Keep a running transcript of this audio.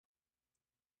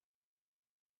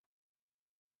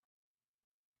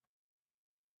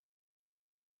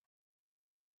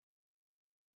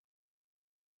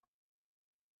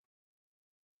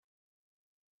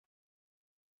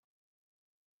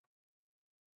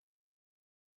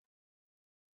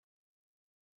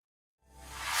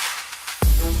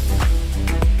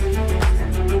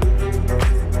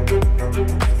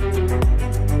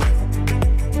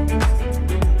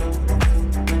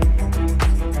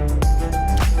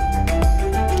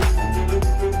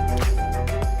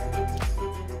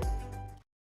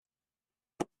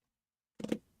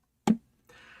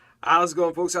How's it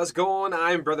going, folks? How's it going?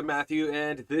 I'm Brother Matthew,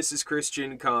 and this is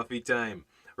Christian Coffee Time,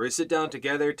 where we sit down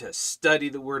together to study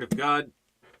the Word of God.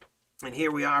 And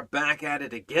here we are back at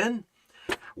it again,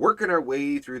 working our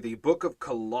way through the book of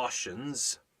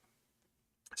Colossians.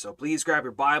 So please grab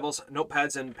your Bibles,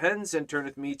 notepads, and pens, and turn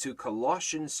with me to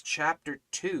Colossians chapter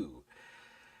 2.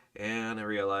 And I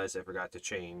realized I forgot to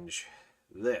change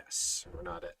this. We're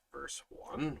not at verse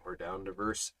 1, we're down to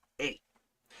verse 8.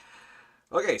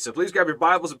 Okay, so please grab your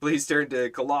Bibles and please turn to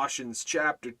Colossians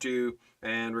chapter 2,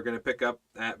 and we're going to pick up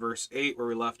at verse 8 where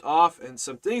we left off. And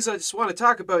some things I just want to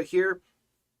talk about here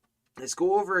is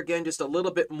go over again just a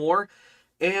little bit more.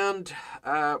 And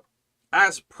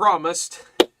as promised,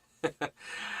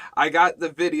 I got the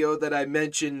video that I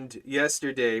mentioned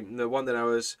yesterday, the one that I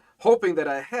was hoping that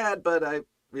I had, but I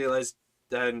realized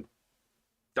I hadn't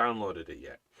downloaded it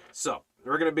yet. So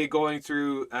we're going to be going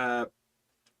through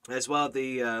as well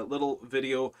the little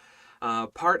video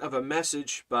part of a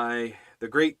message by the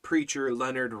great preacher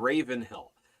Leonard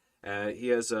Ravenhill. He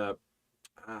has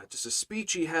just a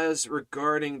speech he has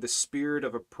regarding the spirit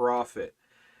of a prophet.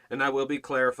 And I will be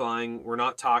clarifying, we're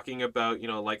not talking about,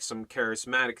 like some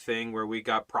charismatic thing where we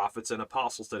got prophets and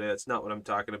apostles today. That's not what I'm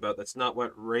talking about. That's not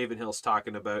what Ravenhill's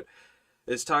talking about.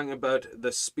 It's talking about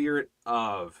the spirit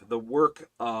of, the work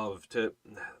of, to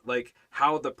like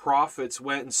how the prophets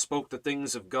went and spoke the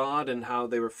things of God and how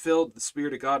they were filled with the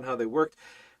Spirit of God and how they worked.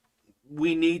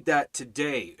 We need that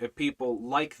today, people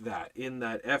like that in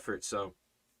that effort. So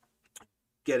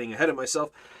getting ahead of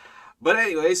myself. But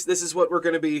anyways, this is what we're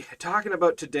going to be talking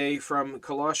about today from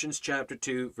Colossians chapter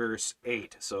 2, verse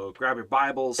 8. So grab your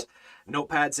Bibles,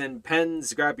 notepads and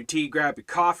pens, grab your tea, grab your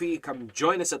coffee, come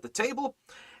join us at the table.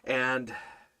 And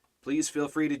please feel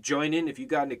free to join in if you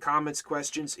got any comments,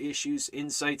 questions, issues,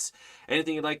 insights,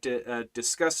 anything you'd like to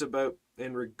discuss about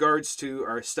in regards to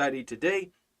our study today.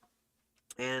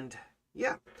 And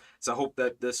yeah, so I hope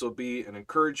that this will be an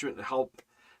encouragement and help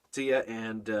to you.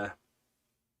 And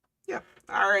yeah,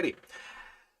 alrighty.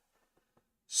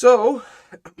 So,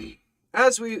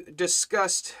 as we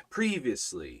discussed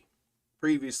previously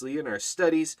in our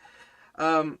studies,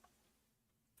 talking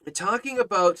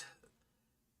about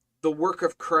the work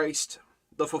of Christ,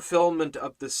 the fulfillment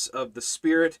of the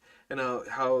Spirit, and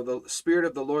how the Spirit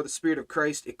of the Lord, the Spirit of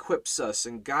Christ, equips us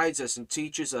and guides us and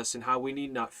teaches us, and how we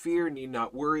need not fear, need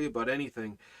not worry about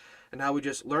anything, and how we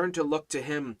just learn to look to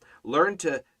Him, learn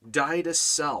to die to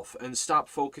self, and stop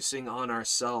focusing on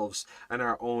ourselves and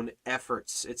our own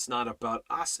efforts. It's not about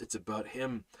us, it's about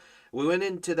Him. We went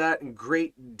into that in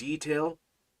great detail,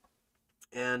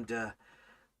 and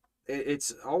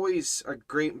it's always a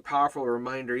great and powerful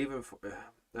reminder, even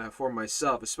for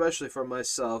myself, especially for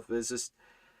myself, is just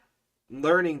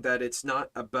learning that it's not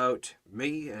about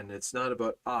me and it's not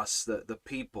about us, the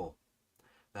people,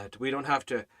 that we don't have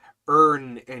to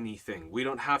earn anything. We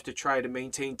don't have to try to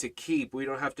maintain, to keep. We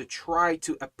don't have to try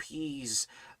to appease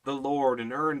the Lord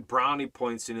and earn brownie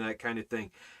points and that kind of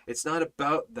thing. It's not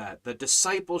about that. The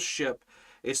discipleship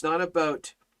is not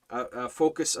about a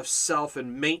focus of self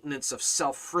and maintenance of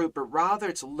self-fruit, but rather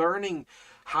it's learning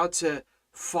how to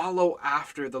follow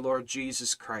after the Lord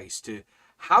Jesus Christ, to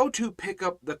how to pick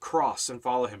up the cross and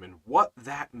follow Him, and what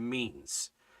that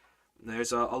means.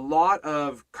 There's a lot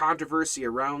of controversy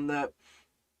around that,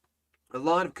 a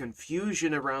lot of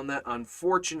confusion around that,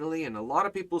 unfortunately, and a lot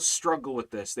of people struggle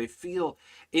with this. They feel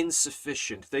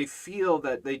insufficient. They feel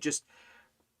that they just,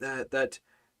 that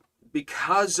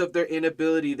because of their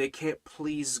inability, they can't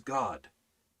please God.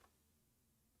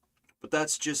 But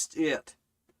that's just it.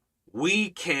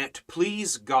 We can't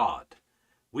please God.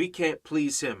 We can't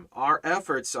please Him. Our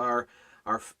efforts are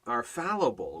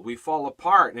fallible. We fall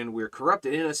apart and we're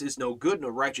corrupted. In us is no good, no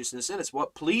righteousness in us.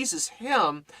 What pleases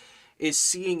Him is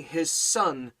seeing His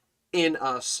Son in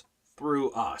us, through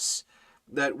us,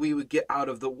 that we would get out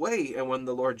of the way. And when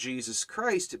the Lord Jesus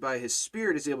Christ, by His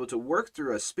Spirit, is able to work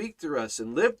through us, speak through us,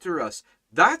 and live through us,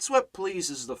 that's what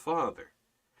pleases the Father.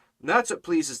 And that's what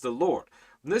pleases the Lord.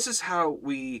 And this is how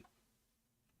we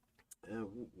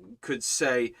could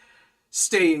say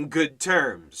stay in good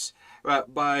terms,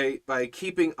 by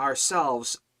keeping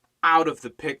ourselves out of the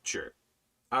picture.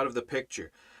 Out of the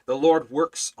picture. The Lord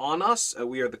works on us.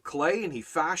 We are the clay, and He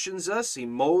fashions us. He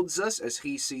molds us as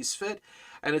He sees fit.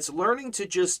 And it's learning to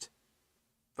just,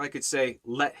 if I could say,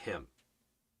 let Him.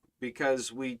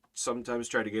 Because we sometimes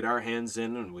try to get our hands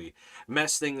in and we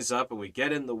mess things up and we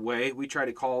get in the way. We try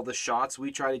to call the shots. We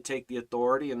try to take the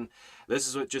authority, and this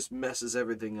is what just messes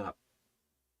everything up.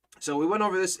 So we went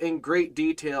over this in great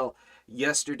detail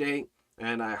yesterday,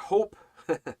 and I hope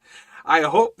I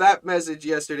hope that message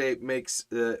yesterday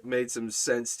made some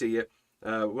sense to you.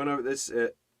 Went over this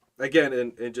again,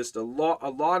 in just a lot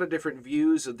of different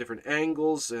views and different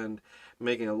angles, and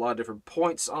making a lot of different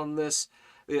points on this.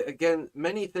 Again,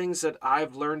 many things that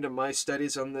I've learned in my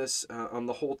studies on this, on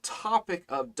the whole topic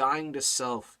of dying to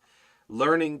self,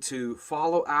 learning to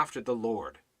follow after the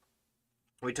Lord.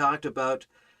 We talked about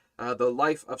the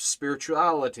life of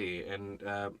spirituality, and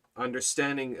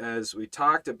understanding, as we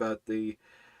talked about the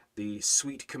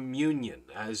sweet communion,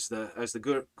 as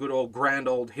the good old grand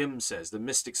old hymn says, the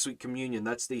mystic sweet communion.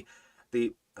 That's the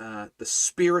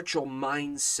spiritual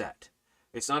mindset.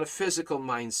 It's not a physical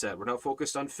mindset. We're not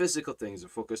focused on physical things. We're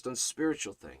focused on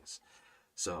spiritual things.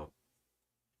 So,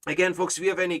 again, folks, if you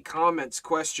have any comments,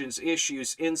 questions,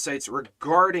 issues, insights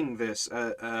regarding this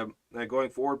going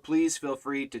forward, please feel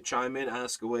free to chime in,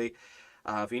 ask away.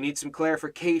 If you need some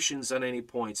clarifications on any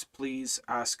points, please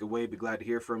ask away. Be glad to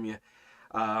hear from you.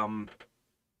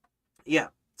 Yeah,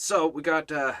 so we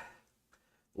got a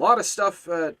lot of stuff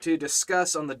to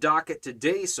discuss on the docket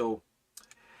today, so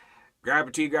grab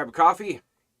a tea, grab a coffee.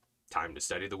 Time to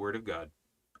study the Word of God.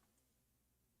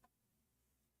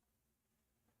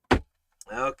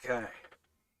 Okay.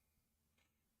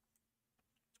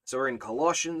 So we're in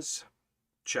Colossians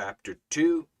chapter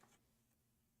 2,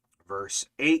 verse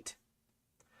 8.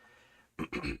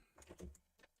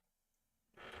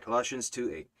 Colossians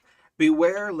 2:8.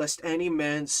 Beware lest any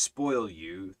man spoil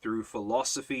you through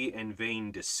philosophy and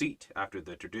vain deceit, after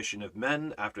the tradition of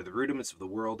men, after the rudiments of the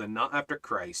world, and not after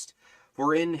Christ.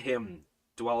 For in him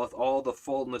dwelleth all the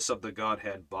fullness of the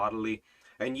Godhead bodily,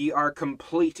 and ye are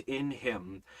complete in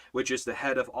him, which is the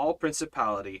head of all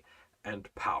principality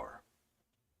and power.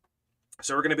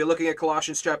 So we're going to be looking at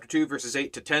Colossians chapter 2, verses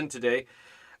 8 to 10 today,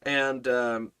 and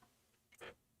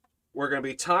we're going to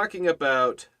be talking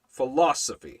about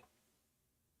philosophy.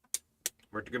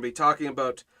 We're going to be talking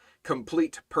about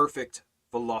complete, perfect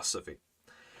philosophy.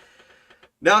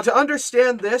 Now, to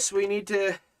understand this, we need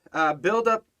to build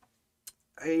up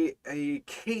a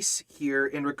case here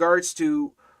in regards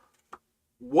to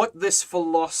what this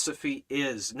philosophy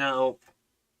is. Now,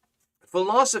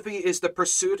 philosophy is the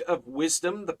pursuit of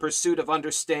wisdom, the pursuit of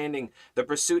understanding, the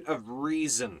pursuit of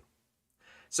reason.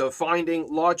 So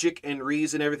finding logic and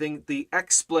reason, everything, the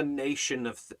explanation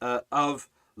of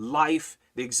life,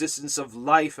 the existence of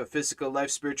life, a physical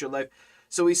life, spiritual life.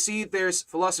 So we see there's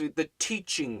philosophy, the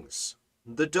teachings,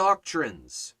 the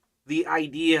doctrines, the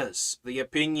ideas, the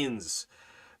opinions,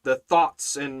 the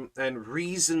thoughts and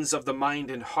reasons of the mind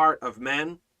and heart of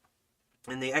man,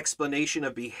 and the explanation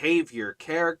of behavior,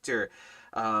 character,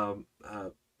 of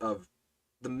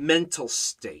the mental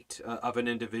state of an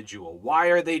individual. Why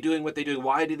are they doing what they do?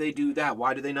 Why do they do that?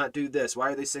 Why do they not do this?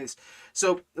 Why are they saying this?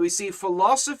 So we see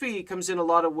philosophy comes in a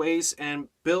lot of ways and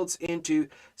builds into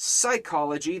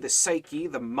psychology, the psyche,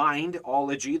 the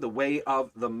mindology, the way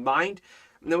of the mind.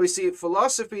 And then we see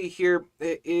philosophy here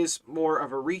is more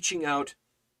of a reaching out,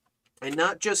 and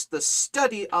not just the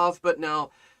study of, but now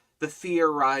the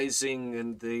theorizing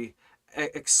and the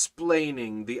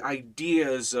explaining the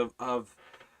ideas of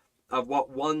what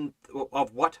one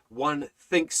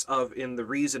thinks of in the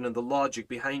reason and the logic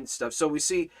behind stuff. So we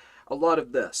see a lot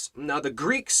of this. Now, the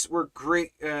Greeks were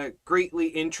greatly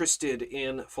interested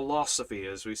in philosophy,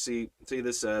 as we see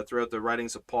this throughout the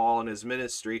writings of Paul and his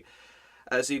ministry.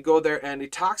 As you go there, and he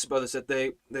talks about this, that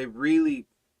they really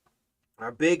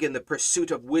are big in the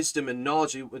pursuit of wisdom and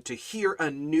knowledge, to hear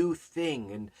a new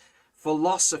thing. And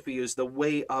philosophy is the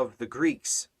way of the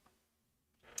Greeks.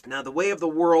 Now, the way of the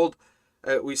world,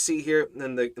 we see here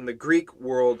in the Greek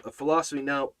world of philosophy.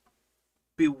 Now,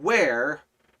 beware,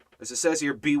 as it says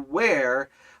here,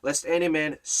 beware lest any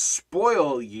man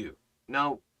spoil you.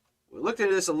 Now, we looked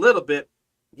into this a little bit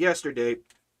yesterday.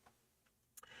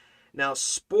 Now,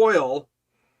 spoil,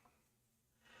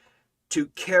 to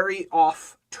carry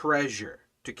off treasure,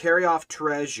 to carry off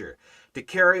treasure, to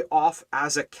carry off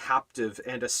as a captive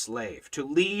and a slave, to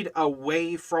lead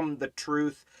away from the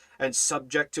truth and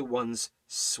subject to one's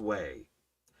sway.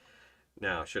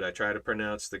 Now, should I try to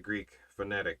pronounce the Greek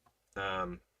phonetic?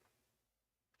 Okay,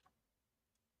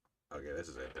 this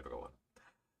is a difficult one.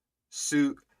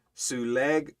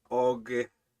 Suleg og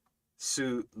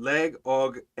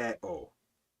eo.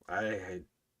 I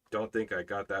don't think I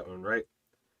got that one right.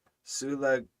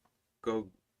 Sulegogeo.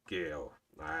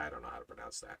 I don't know how to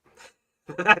pronounce that.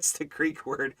 That's the Greek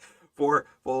word for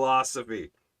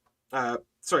philosophy.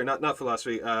 Sorry, not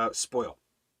philosophy. Spoil.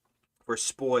 For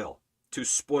spoil. To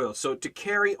spoil. So to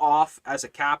carry off as a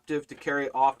captive, to carry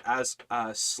off as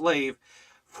a slave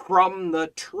from the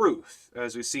truth.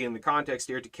 As we see in the context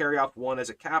here, to carry off one as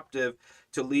a captive,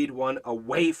 to lead one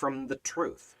away from the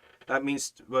truth. That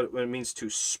means what it means, to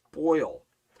spoil.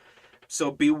 So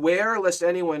beware lest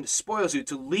anyone spoils you,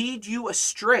 to lead you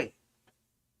astray.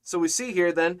 So we see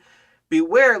here then,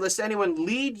 beware lest anyone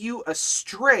lead you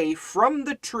astray from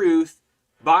the truth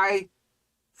by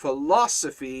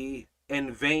philosophy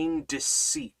and vain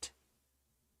deceit.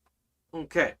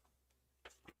 Okay.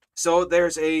 So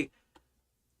there's a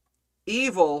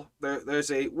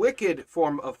there's a wicked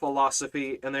form of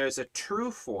philosophy, and there's a true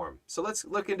form. So let's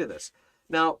look into this.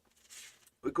 Now,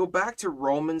 we go back to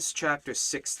Romans chapter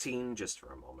 16 just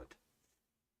for a moment.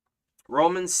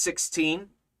 Romans 16,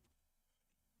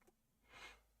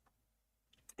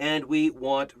 and we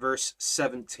want verse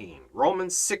 17.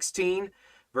 Romans 16,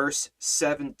 verse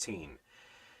 17.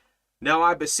 Now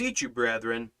I beseech you,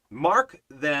 brethren, mark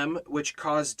them which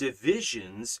cause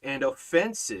divisions and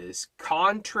offenses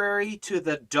contrary to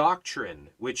the doctrine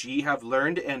which ye have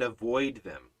learned, and avoid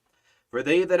them. For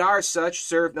they that are such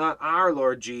serve not our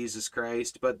Lord Jesus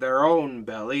Christ, but their own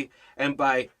belly, and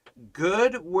by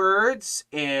good words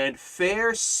and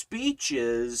fair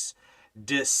speeches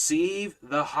deceive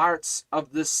the hearts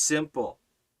of the simple.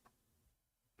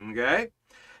 Okay?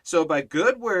 So by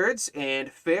good words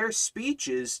and fair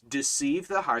speeches deceive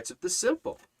the hearts of the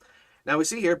simple. Now we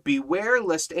see here, beware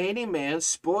lest any man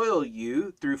spoil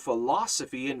you through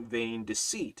philosophy and vain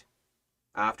deceit,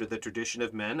 after the tradition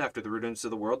of men, after the rudiments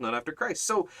of the world, not after Christ.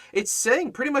 So it's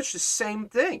saying pretty much the same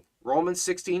thing. Romans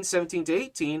 16, 17 to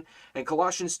 18, and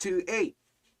Colossians 2, 8.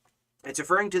 It's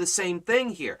referring to the same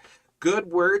thing here.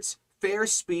 Good words, fair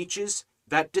speeches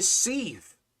that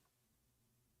deceive.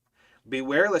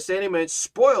 Beware lest any man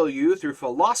spoil you through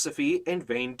philosophy and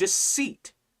vain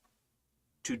deceit.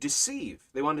 To deceive.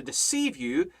 They want to deceive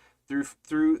you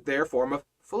through their form of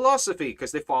philosophy,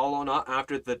 because they follow not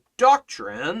after the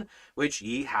doctrine which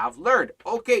ye have learned.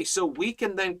 Okay, so we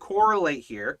can then correlate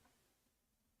here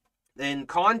in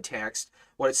context.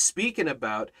 What it's speaking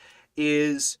about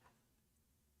is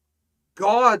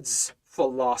God's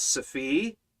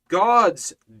philosophy,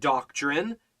 God's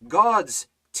doctrine, God's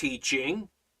teaching,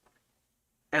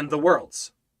 and the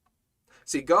world's.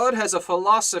 See, God has a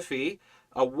philosophy,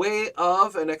 a way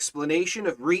of, an explanation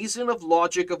of reason, of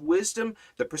logic, of wisdom,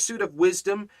 the pursuit of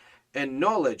wisdom and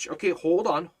knowledge. Okay, hold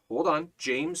on.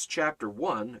 James chapter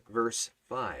 1, verse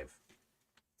 5.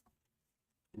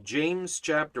 James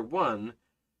chapter 1,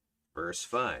 verse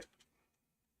 5.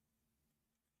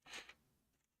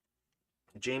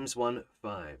 James 1,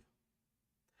 5.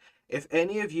 If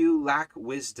any of you lack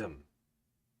wisdom,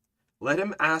 let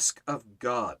him ask of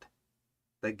God,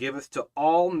 that giveth to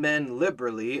all men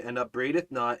liberally, and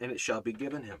upbraideth not, and it shall be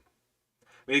given him.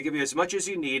 May he give you as much as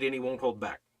you need, and he won't hold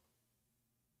back.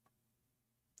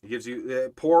 He gives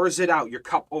you, pours it out. Your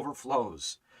cup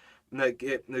overflows.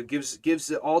 It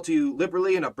gives it all to you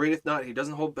liberally, and upbraideth not. He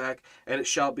doesn't hold back, and it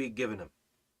shall be given him.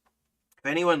 If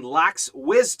anyone lacks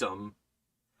wisdom,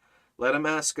 let him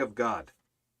ask of God.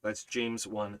 That's James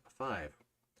 1, 5.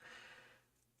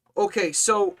 Okay,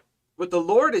 so what the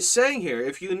Lord is saying here,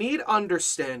 if you need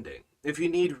understanding, if you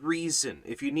need reason,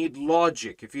 if you need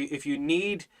logic, if you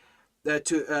need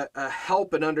to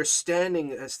help in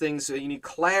understanding as things, you need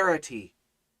clarity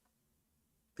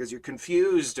because you're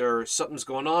confused or something's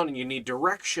going on and you need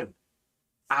direction,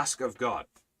 ask of God.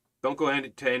 Don't go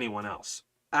to anyone else.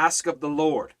 Ask of the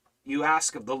Lord. You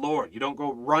ask of the Lord. You don't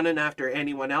go running after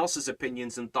anyone else's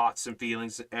opinions and thoughts and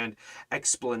feelings and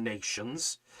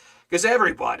explanations, because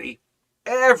everybody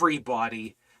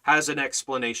has an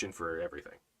explanation for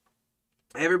everything.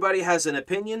 Everybody has an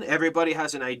opinion. Everybody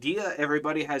has an idea.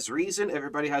 Everybody has reason.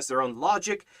 Everybody has their own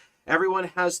logic. Everyone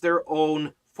has their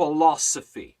own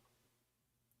philosophy.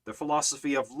 The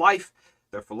philosophy of life,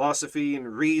 their philosophy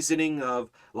and reasoning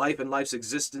of life and life's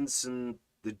existence and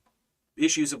the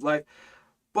issues of life.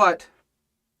 But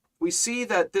we see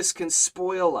that this can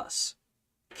spoil us,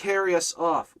 carry us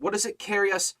off. What does it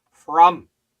carry us from?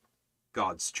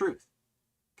 God's truth.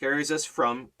 Carries us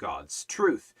from God's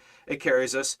truth. It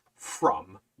carries us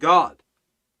from God.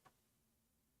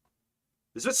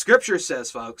 This is what Scripture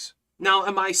says, folks. Now,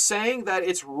 am I saying that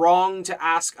it's wrong to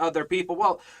ask other people?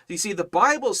 Well, you see, the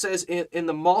Bible says in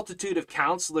the multitude of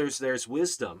counselors, there's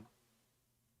wisdom.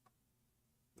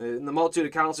 In the multitude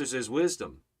of counselors, there's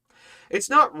wisdom. It's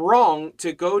not wrong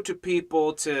to go to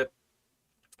people to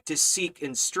seek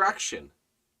instruction.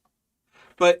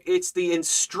 But it's the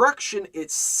instruction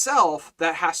itself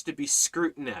that has to be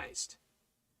scrutinized.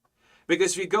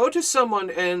 Because if you go to someone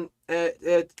and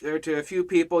or to a few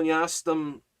people and you ask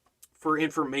them for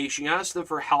information, you ask them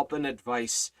for help and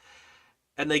advice,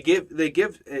 and they give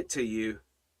it to you,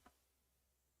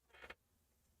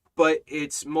 but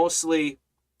it's mostly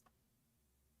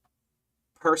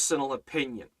personal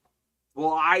opinion.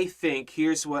 well, I think,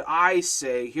 here's what I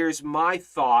say, here's my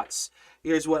thoughts,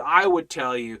 here's what I would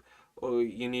tell you. Oh,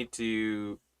 you need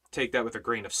to take that with a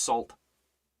grain of salt.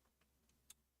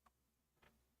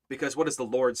 Because what does the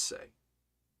Lord say?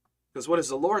 Because what does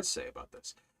the Lord say about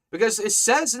this? Because it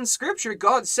says in Scripture,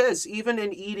 God says, even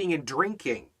in eating and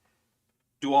drinking,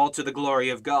 do all to the glory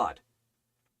of God.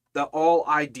 That all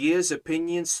ideas,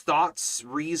 opinions, thoughts,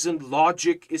 reason,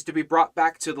 logic is to be brought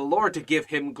back to the Lord to give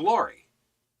him glory.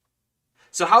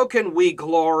 So how can we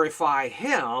glorify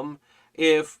him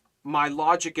if my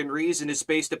logic and reason is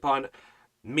based upon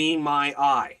me, my,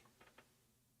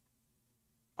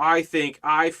 I think,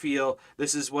 I feel,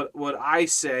 this is what I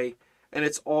say, and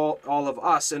it's all of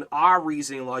us and our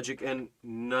reasoning logic and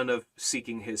none of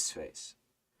seeking his face.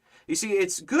 You see,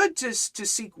 it's good to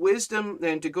seek wisdom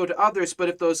and to go to others, but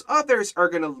if those others are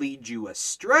going to lead you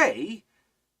astray,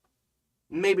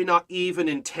 maybe not even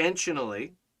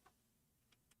intentionally,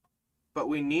 but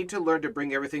we need to learn to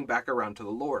bring everything back around to the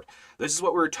Lord. This is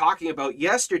what we were talking about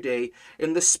yesterday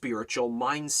in the spiritual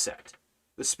mindset.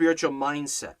 The spiritual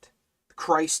mindset.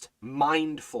 Christ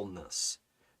mindfulness.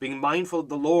 Being mindful of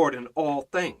the Lord in all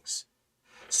things.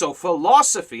 So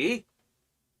philosophy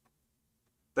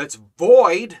that's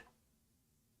void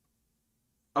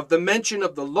of the mention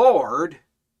of the Lord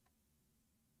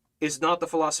is not the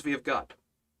philosophy of God.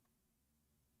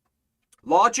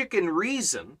 Logic and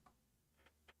reason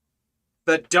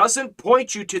that doesn't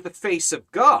point you to the face of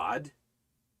God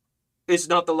is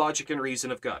not the logic and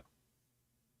reason of God.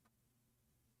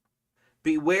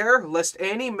 Beware lest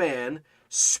any man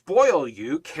spoil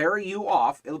you, carry you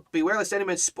off. Beware lest any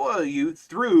man spoil you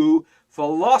through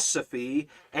philosophy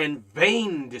and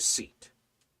vain deceit.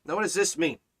 Now what does this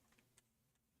mean?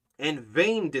 And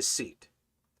vain deceit.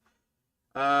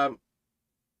 Vain,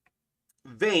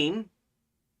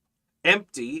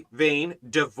 empty, vain,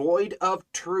 devoid of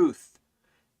truth.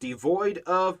 Devoid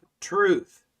of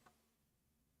truth.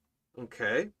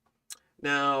 Okay.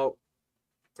 Now,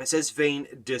 it says vain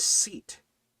deceit.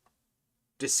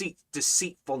 Deceit,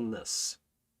 deceitfulness.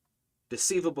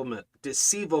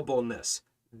 Deceivableness.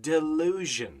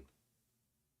 Delusion.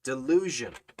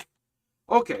 Delusion.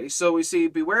 Okay, so we see,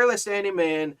 beware lest any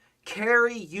man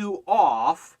carry you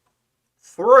off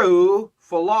through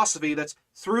philosophy, that's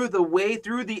through the way,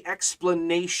 through the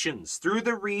explanations, through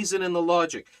the reason and the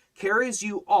logic, carries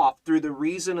you off through the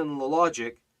reason and the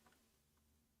logic,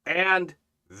 and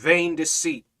vain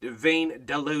deceit, vain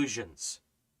delusions,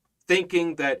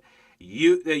 thinking that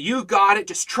you got it,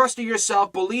 just trust in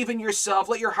yourself, believe in yourself,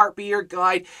 let your heart be your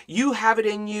guide, you have it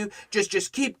in you,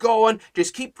 just keep going,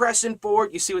 just keep pressing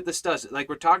forward. You see what this does, like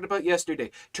we're talking about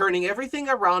yesterday, turning everything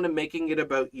around and making it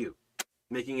about you,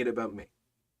 making it about me.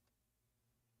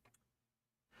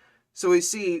 So we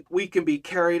see we can be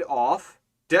carried off,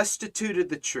 destitute of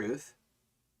the truth,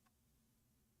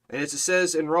 and as it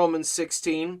says in Romans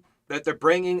 16, that they're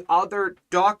bringing other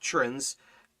doctrines,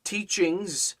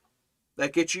 teachings,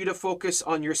 that get you to focus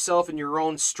on yourself and your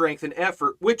own strength and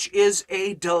effort, which is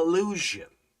a delusion.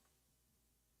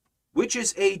 Which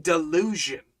is a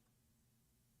delusion.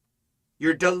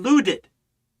 You're deluded.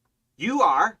 You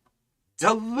are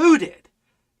deluded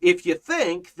if you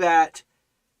think that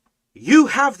you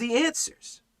have the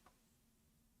answers.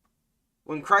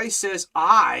 When Christ says,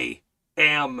 I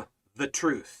am the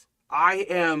truth. I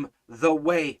am the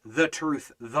way, the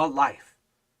truth, the life.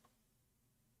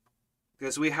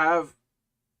 Because we have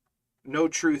no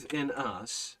truth in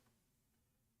us.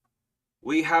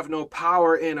 We have no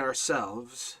power in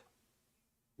ourselves.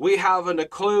 We haven't a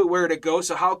clue where to go,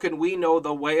 so how can we know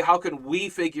the way? How can we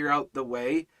figure out the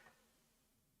way?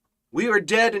 We were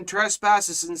dead in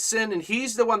trespasses and sin, and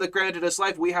he's the one that granted us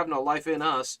life. We have no life in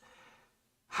us.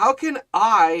 How can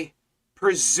I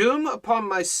presume upon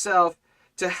myself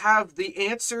to have the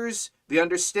answers, the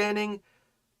understanding,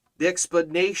 the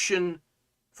explanation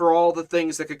for all the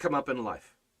things that could come up in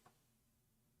life?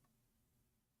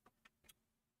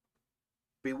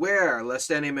 Beware lest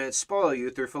any man spoil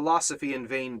you through philosophy and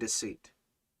vain deceit,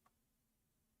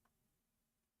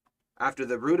 after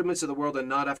the rudiments of the world and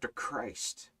not after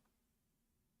Christ.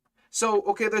 So,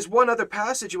 okay, there's one other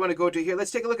passage you want to go to here. Let's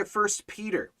take a look at 1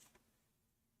 Peter.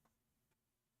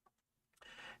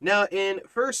 Now, in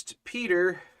 1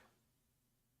 Peter,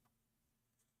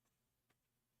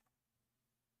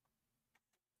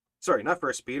 sorry, not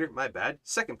 1 Peter, my bad,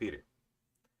 2 Peter.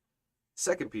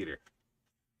 2 Peter.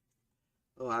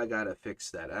 Oh, I gotta fix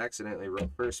that. I accidentally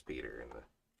wrote 1 Peter in the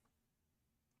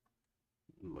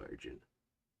margin.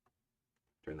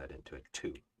 Turn that into a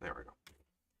 2. There we go.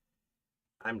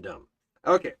 I'm dumb.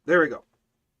 Okay, there we go.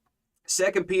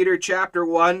 2 Peter chapter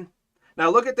 1. Now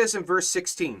look at this in verse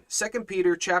 16. 2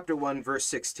 Peter chapter 1, verse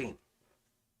 16.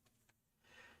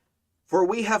 For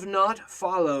we have not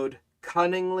followed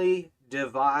cunningly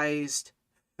devised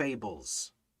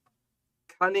fables.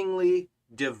 Cunningly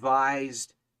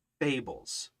devised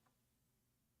fables.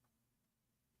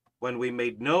 When we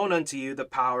made known unto you the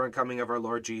power and coming of our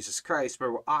Lord Jesus Christ,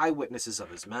 for we're eyewitnesses of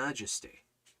his majesty.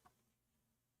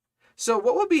 So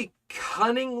what would be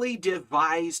cunningly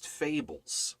devised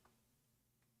fables?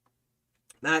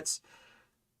 That's,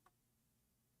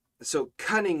 so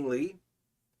cunningly,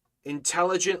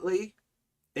 intelligently,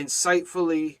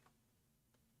 insightfully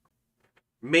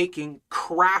making,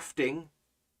 crafting,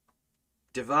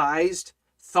 devised,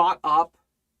 thought up.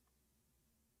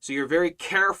 So you're very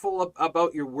careful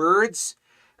about your words,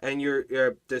 and you're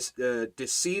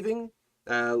deceiving.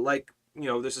 Like,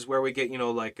 this is where we get,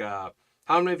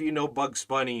 how many of you know Bugs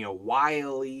Bunny,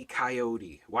 Wile E.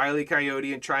 Coyote? Wile E.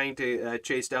 Coyote and trying to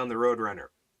chase down the Roadrunner.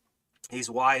 He's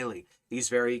wily. He's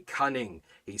very cunning.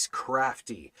 He's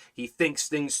crafty. He thinks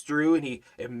things through, and he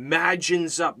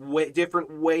imagines up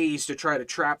different ways to try to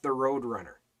trap the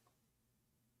Roadrunner.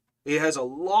 He has a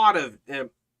lot of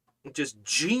just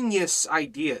genius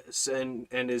ideas, and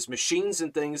his machines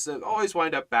and things that always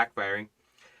wind up backfiring,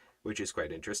 which is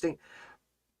quite interesting.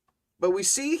 But we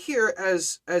see here,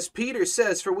 as Peter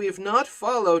says, for we have not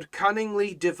followed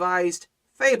cunningly devised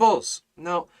fables.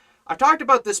 Now, I've talked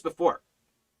about this before.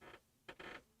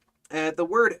 The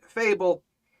word fable,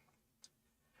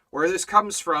 where this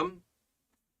comes from,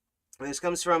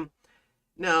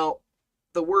 now,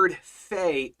 the word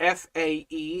fae,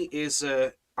 F-A-E, is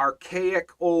a archaic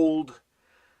old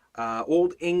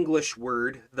English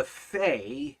word. The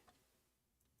fae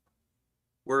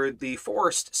were the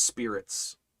forest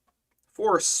spirits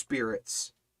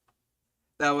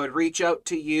that would reach out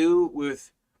to you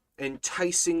with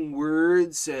enticing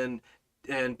words and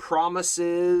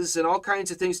promises and all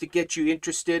kinds of things to get you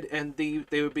interested, and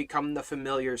they would become the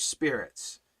familiar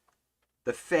spirits,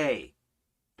 the fae,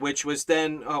 which was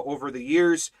then over the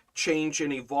years changed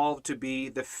and evolved to be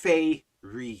the fairy,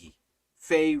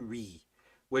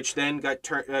 which then got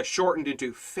shortened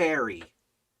into fairy.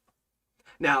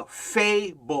 Now,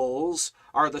 fables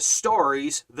are the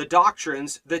stories, the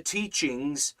doctrines, the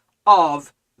teachings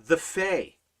of the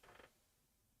fae,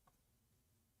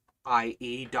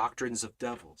 i.e. doctrines of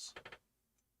devils.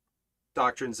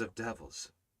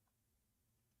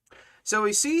 So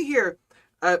we see here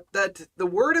that the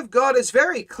Word of God is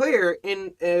very clear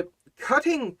in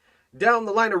cutting down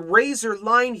the line, a razor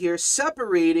line here,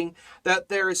 separating that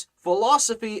there's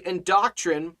philosophy and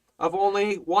doctrine of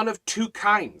only one of two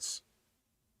kinds.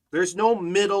 There's no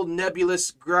middle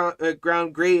nebulous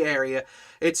ground gray area.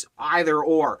 It's either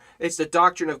or. It's the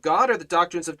doctrine of God or the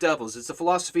doctrines of devils. It's the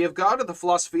philosophy of God or the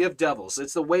philosophy of devils.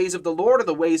 It's the ways of the Lord or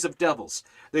the ways of devils.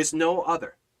 There's no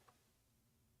other.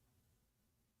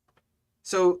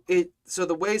 So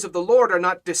the ways of the Lord are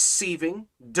not deceiving,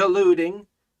 deluding,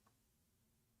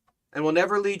 and will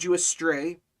never lead you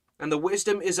astray. And the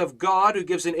wisdom is of God, who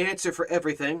gives an answer for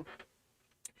everything.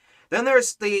 Then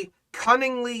there's the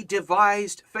cunningly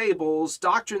devised fables,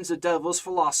 doctrines of devils,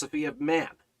 philosophy of man.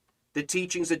 The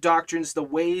teachings, the doctrines, the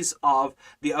ways of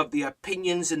the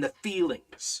opinions and the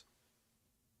feelings.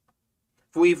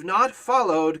 For we've not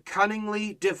followed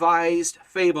cunningly devised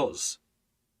fables,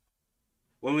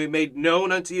 when we made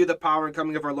known unto you the power and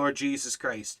coming of our Lord Jesus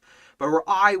Christ, but were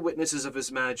eyewitnesses of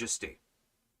his majesty.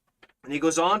 And he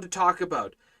goes on to talk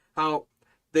about how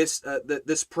this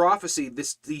prophecy,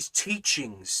 these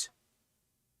teachings,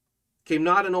 came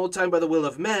not in old time by the will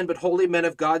of men, but holy men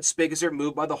of God spake as they're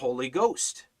moved by the Holy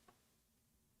Ghost.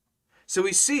 So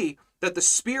we see that the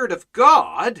Spirit of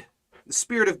God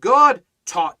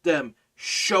taught them,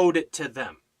 showed it to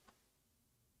them.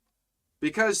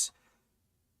 Because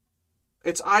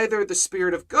it's either the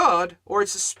Spirit of God or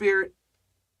it's the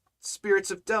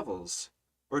spirits of devils,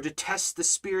 or to test the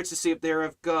spirits to see if they're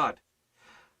of God.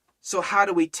 So how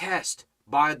do we test?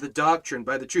 By the doctrine,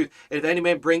 by the truth. And if any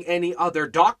man bring any other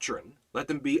doctrine, let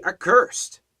them be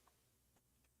accursed.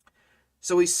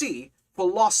 So we see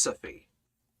philosophy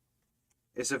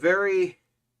is a very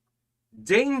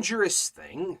dangerous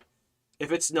thing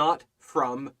if it's not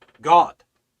from God.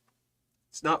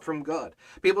 It's not from God.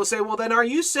 People say, well, then are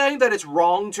you saying that it's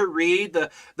wrong to read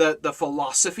the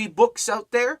philosophy books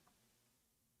out there?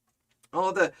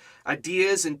 All the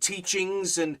ideas and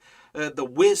teachings and the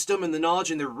wisdom and the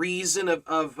knowledge and the reason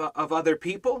of other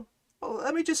people? Well,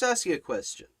 let me just ask you a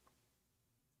question.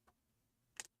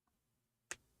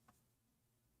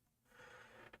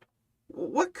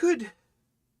 What could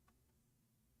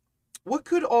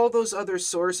all those other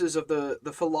sources of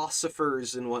the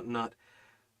philosophers and whatnot,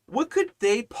 what could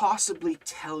they possibly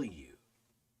tell you?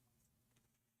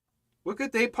 What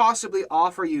could they possibly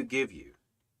offer you, give you,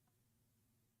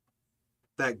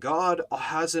 that God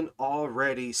hasn't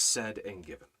already said and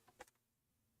given?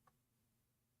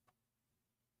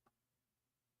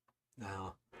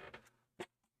 Now,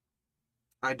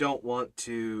 I don't want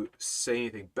to say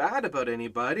anything bad about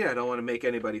anybody. I don't want to make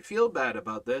anybody feel bad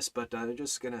about this, but I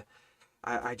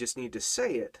just need to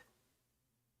say it.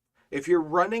 If you're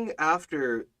running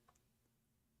after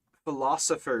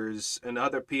philosophers and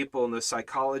other people in the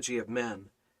psychology of men,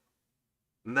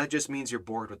 then that just means you're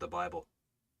bored with the Bible.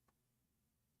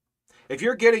 If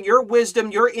you're getting your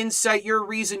wisdom, your insight, your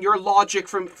reason, your logic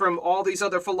from all these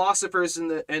other philosophers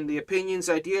and the opinions,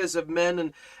 ideas of men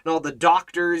and all the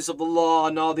doctors of the law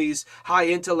and all these high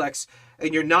intellects,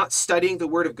 and you're not studying the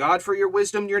Word of God for your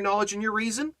wisdom, your knowledge, and your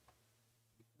reason,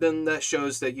 then that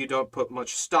shows that you don't put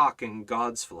much stock in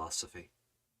God's philosophy.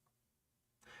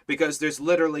 Because there's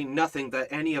literally nothing that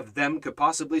any of them could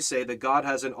possibly say that God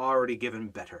hasn't already given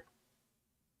better.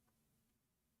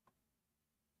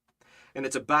 And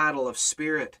it's a battle of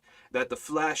spirit that the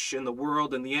flesh and the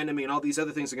world and the enemy and all these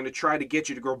other things are going to try to get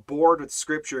you to grow bored with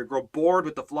Scripture, grow bored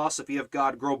with the philosophy of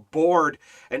God, grow bored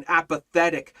and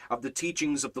apathetic of the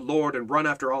teachings of the Lord, and run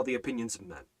after all the opinions of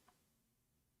men.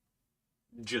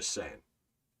 Just saying.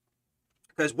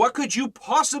 Because what could you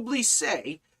possibly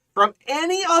say from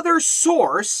any other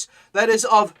source that is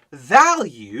of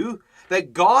value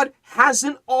that God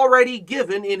hasn't already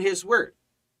given in His Word?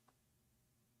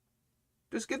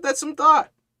 Just give that some thought.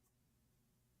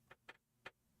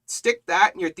 Stick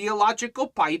that in your theological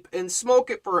pipe and smoke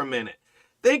it for a minute.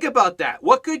 Think about that.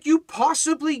 What could you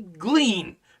possibly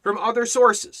glean from other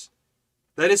sources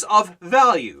that is of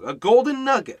value, a golden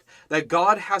nugget that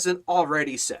God hasn't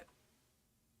already said?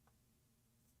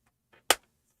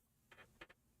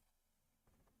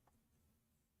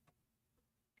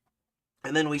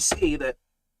 And then we see that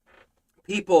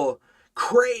people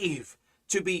crave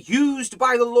to be used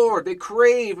by the Lord. They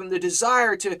crave and the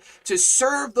desire to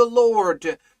serve the Lord,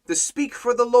 to speak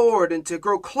for the Lord, and to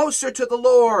grow closer to the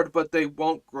Lord, but they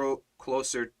won't grow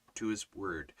closer to His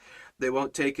Word. They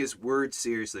won't take His Word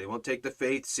seriously. They won't take the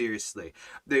faith seriously.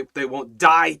 They won't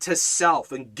die to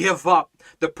self and give up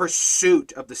the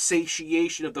pursuit of the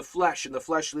satiation of the flesh and the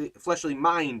fleshly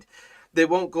mind. They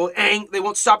won't they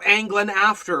won't stop angling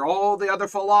after all the other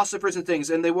philosophers and things,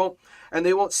 and they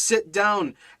won't sit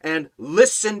down and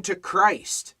listen to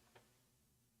Christ.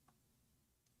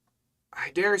 I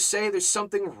dare say there's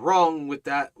something wrong with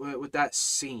that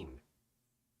scene,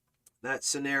 that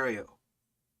scenario.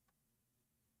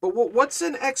 But what's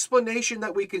an explanation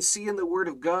that we can see in the Word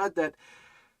of God that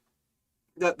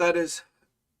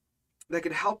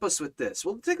can help us with this?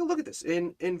 Well, take a look at this.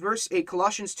 In verse 8,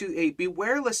 Colossians 2:8,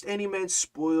 beware lest any man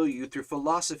spoil you through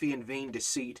philosophy and vain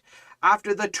deceit,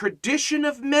 after the tradition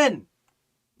of men.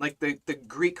 Like the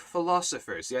Greek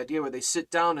philosophers, the idea where they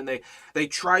sit down and they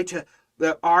try to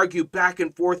argue back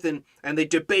and forth and they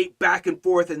debate back and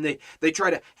forth and they try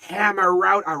to hammer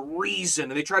out a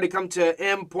reason, and they try to come to an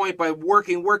end point by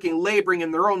working, laboring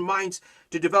in their own minds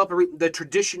to develop the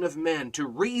tradition of men, to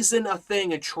reason a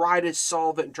thing and try to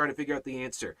solve it and try to figure out the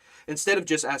answer, instead of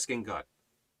just asking God.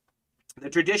 The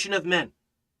tradition of men.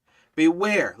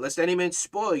 Beware, lest any man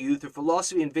spoil you through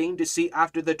philosophy and vain deceit,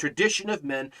 after the tradition of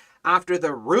men, after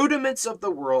the rudiments of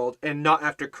the world, and not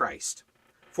after Christ.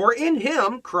 For in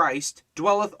Him, Christ,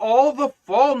 dwelleth all the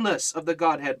fullness of the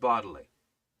Godhead bodily.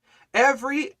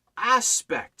 Every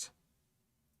aspect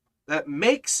that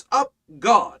makes up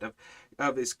God,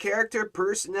 of His character,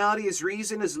 personality, His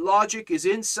reason, His logic, His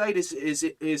insight,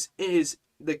 is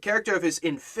the character of His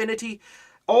infinity,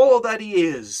 all that He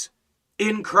is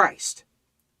in Christ.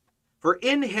 For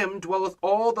in Him dwelleth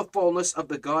all the fullness of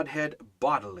the Godhead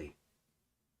bodily.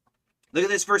 Look at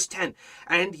this, verse 10.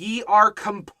 And ye are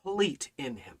complete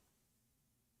in Him.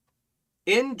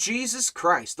 In Jesus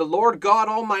Christ, the Lord God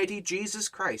Almighty, Jesus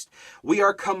Christ, we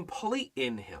are complete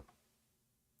in Him.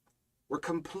 We're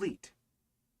complete.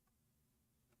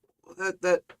 Well,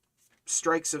 that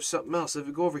strikes of something else. If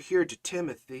we go over here to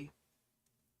Timothy,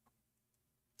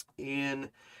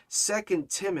 in 2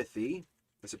 Timothy,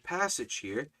 there's a passage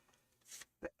here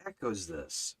that echoes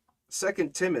this. 2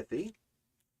 Timothy,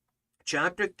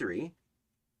 chapter 3,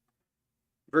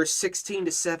 verse 16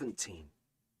 to 17.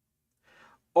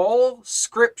 All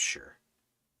Scripture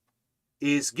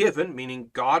is given, meaning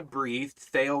God-breathed,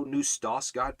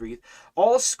 theopneustos, God-breathed.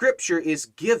 All Scripture is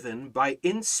given by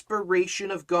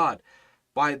inspiration of God,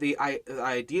 by the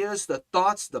ideas, the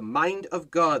thoughts, the mind of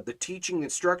God, the teaching,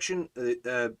 instruction,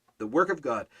 the work of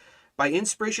God, by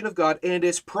inspiration of God, and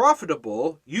is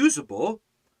profitable, usable,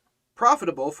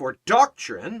 profitable for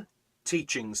doctrine,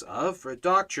 teachings of, for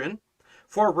doctrine,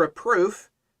 for reproof,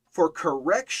 for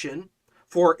correction,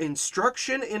 for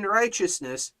instruction in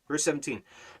righteousness, verse 17,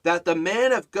 that the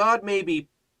man of God may be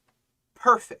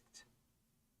perfect.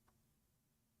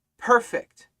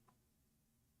 Perfect.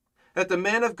 That the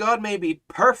man of God may be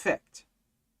perfect,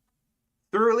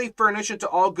 thoroughly furnished unto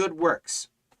all good works.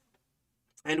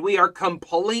 And we are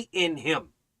complete in him.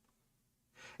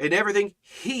 In everything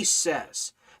he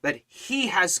says, that he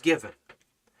has given,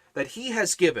 that he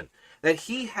has given, that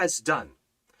he has done.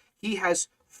 He has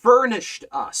furnished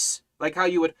us. Like how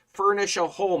you would furnish a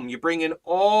home. You bring in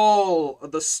all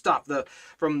of the stuff,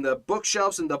 from the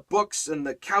bookshelves and the books and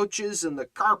the couches and the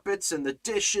carpets and the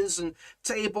dishes and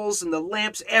tables and the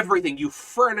lamps, everything. You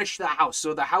furnish the house.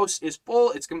 So the house is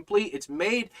full, it's complete, it's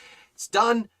made, it's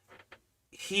done.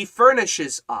 He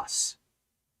furnishes us.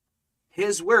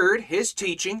 His word, his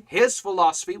teaching, his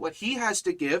philosophy, what he has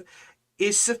to give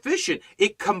is sufficient.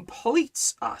 It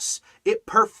completes us. It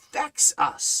perfects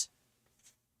us.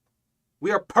 We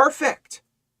are perfect.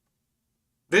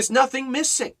 There's nothing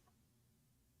missing.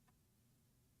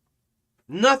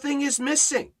 Nothing is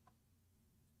missing.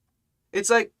 It's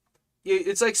like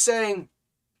saying,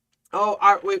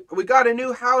 oh, we got a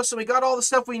new house and we got all the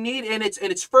stuff we need and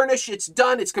it's furnished, it's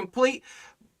done, it's complete,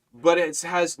 but it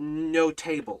has no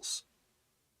tables.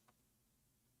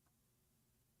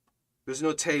 There's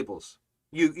no tables.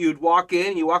 You'd walk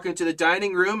into the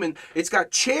dining room and it's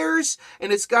got chairs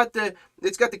and it's got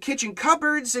the kitchen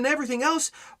cupboards and everything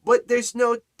else, but there's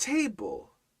no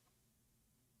table.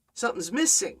 Something's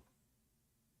missing.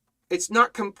 It's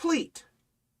not complete.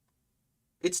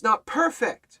 It's not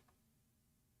perfect.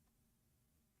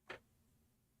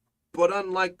 But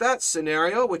unlike that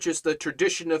scenario, which is the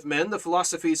tradition of men, the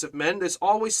philosophies of men, there's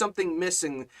always something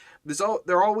missing.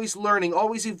 They're always learning,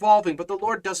 always evolving, but the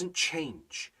Lord doesn't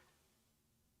change.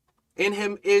 In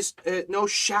him is no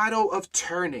shadow of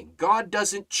turning. God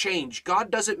doesn't change. God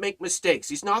doesn't make mistakes.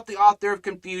 He's not the author of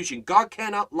confusion. God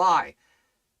cannot lie.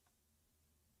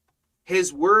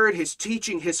 His word, his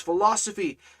teaching, his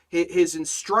philosophy, his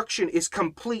instruction is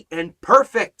complete and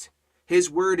perfect. His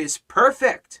word is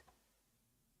perfect.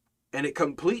 And it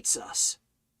completes us.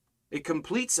 It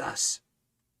completes us.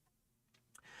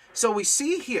 So we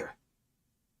see here,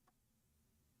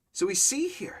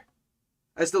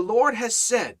 as the Lord has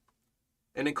said,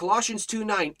 and in Colossians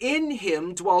 2:9, in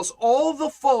him dwells all the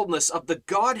fullness of the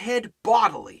Godhead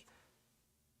bodily.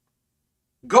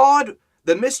 God,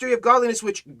 the mystery of godliness,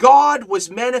 which God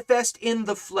was manifest in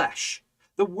the flesh.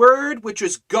 The Word, which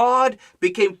was God,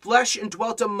 became flesh and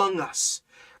dwelt among us.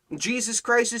 Jesus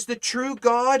Christ is the true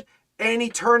God and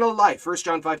eternal life, 1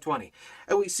 John 5:20.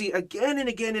 And we see again and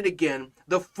again and again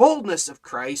the fullness of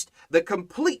Christ, the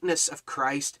completeness of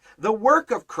Christ, the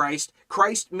work of Christ,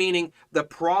 Christ meaning the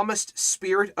promised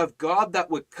Spirit of God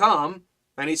that would come.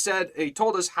 And he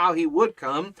told us how he would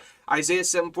come. Isaiah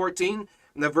 7:14,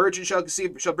 and the virgin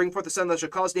shall bring forth a son that shall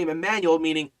call his name Emmanuel,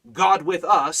 meaning God with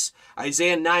us.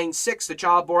 Isaiah 9:6, the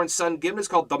child-born son given is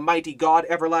called the mighty God,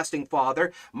 everlasting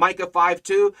Father. Micah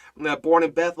 5:2, born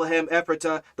in Bethlehem,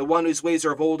 Ephratah, the one whose ways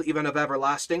are of old, even of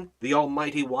everlasting, the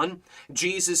Almighty One.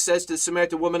 Jesus says to the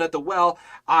Samaritan woman at the well,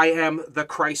 I am the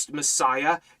Christ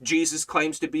Messiah. Jesus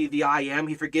claims to be the I am.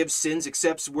 He forgives sins,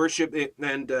 accepts worship,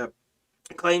 and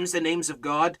claims the names of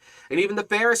God. And even the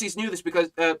Pharisees knew this,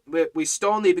 because we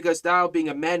stone thee because thou, being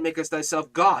a man, makest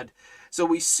thyself God. So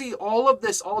we see all of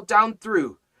this all down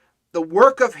through the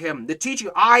work of him, the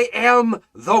teaching. I am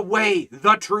the way,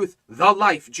 the truth, the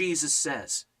life, Jesus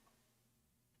says.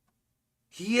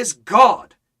 He is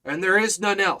God, and there is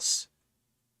none else.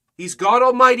 He's God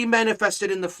Almighty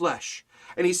manifested in the flesh.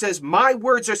 And he says, my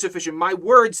words are sufficient. My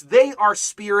words, they are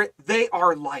spirit, they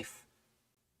are life.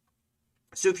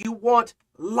 So if you want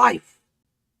life,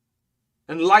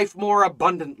 and life more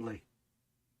abundantly,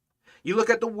 you look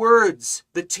at the words,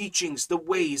 the teachings, the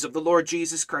ways of the Lord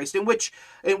Jesus Christ, in which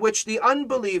the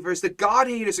unbelievers, the God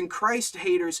haters and Christ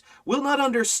haters will not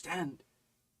understand.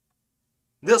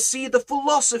 They'll see the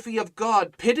philosophy of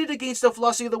God pitted against the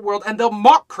philosophy of the world, and they'll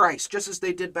mock Christ, just as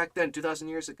they did back then, 2,000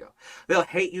 years ago. They'll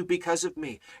hate you because of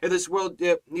me. In this world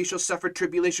you shall suffer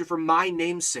tribulation for my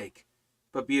name's sake,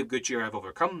 but be of good cheer, I have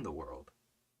overcome the world.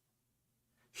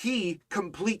 He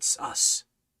completes us.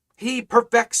 He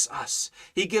perfects us.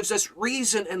 He gives us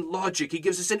reason and logic. He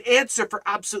gives us an answer for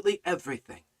absolutely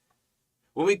everything.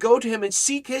 When we go to him and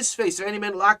seek his face, if any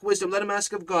man lack wisdom, let him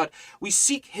ask of God. We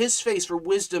seek his face for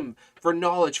wisdom, for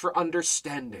knowledge, for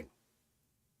understanding.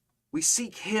 We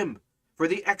seek him for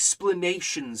the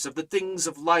explanations of the things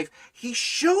of life. He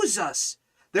shows us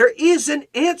there is an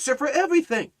answer for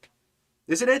everything.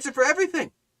 There's an answer for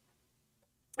everything.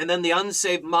 And then the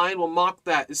unsaved mind will mock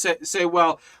that and say,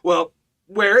 well,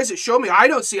 where is it? Show me. I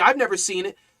don't see. I've never seen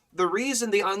it. The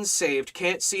reason the unsaved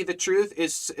can't see the truth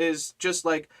is just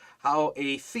like how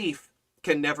a thief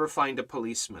can never find a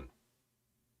policeman,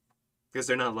 because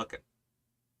they're not looking.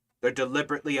 They're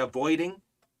deliberately avoiding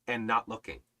and not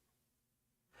looking.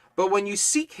 But when you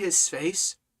seek his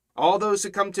face, all those who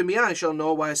come to me, I shall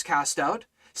no wise cast out.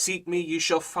 Seek me, you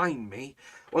shall find me.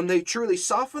 When they truly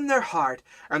soften their heart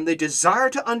and they desire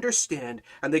to understand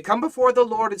and they come before the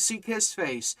Lord and seek his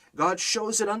face, God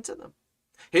shows it unto them.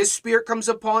 His Spirit comes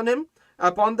upon them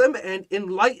and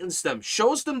enlightens them,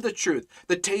 shows them the truth,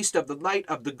 the taste of, the light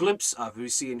of, the glimpse of, we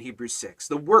see in Hebrews 6,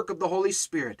 the work of the Holy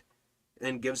Spirit,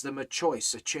 and gives them a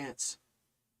choice, a chance.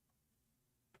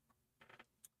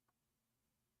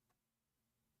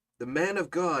 The man of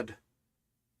God,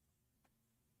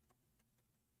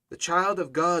 the child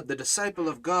of God, the disciple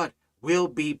of God will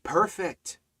be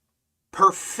perfect,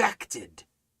 perfected,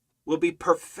 will be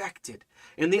perfected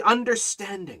in the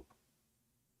understanding,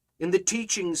 in the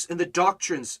teachings, in the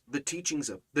doctrines, the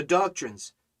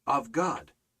doctrines of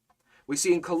God. We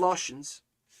see in Colossians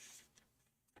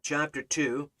chapter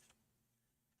 2,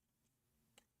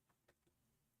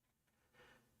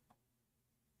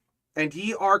 and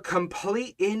ye are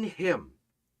complete in him,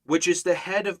 which is the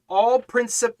head of all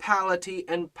principality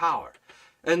and power.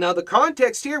 And now the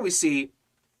context here we see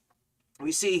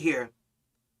here,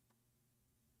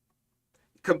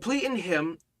 complete in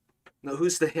him. Now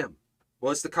who's the him?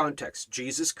 Well, it's the context.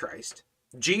 Jesus Christ.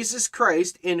 Jesus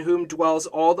Christ, in whom dwells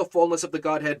all the fullness of the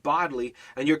Godhead bodily,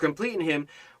 and you're complete in him,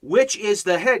 which is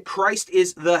the head. Christ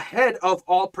is the head of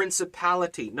all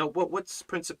principality. Now, what's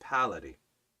principality?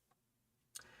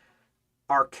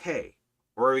 Arche,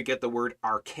 where we get the word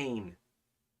arcane.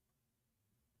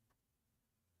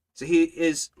 So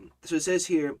it says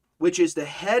here, which is the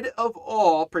head of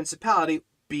all principality,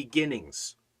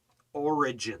 beginnings,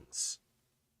 origins.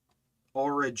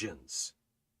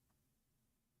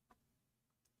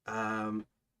 The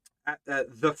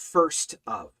first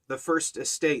of, the first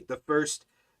estate,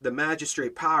 the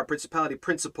magistrate, power, principality,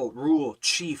 principle, rule,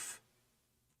 chief.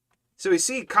 So we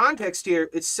see context here,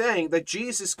 it's saying that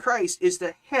Jesus Christ is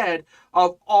the head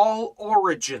of all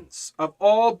origins, of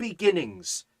all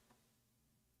beginnings.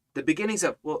 The beginnings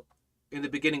of, well, in the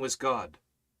beginning was God.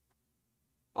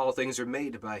 All things are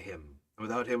made by him.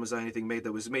 Without him was anything made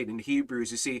that was made. In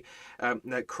Hebrews, you see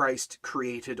that Christ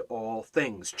created all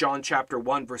things. John chapter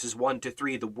 1, verses 1 to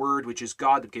 3, the Word which is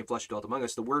God that became flesh and dwelt among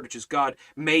us, the Word which is God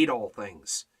made all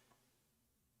things.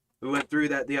 We went through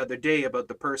that the other day about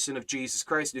the person of Jesus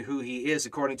Christ and who he is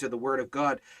according to the Word of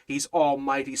God. He's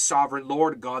Almighty, Sovereign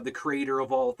Lord God, the Creator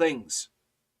of all things.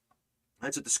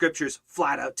 That's what the Scriptures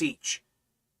flat out teach.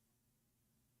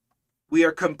 We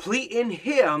are complete in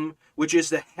him, which is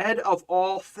the head of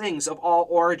all things, of all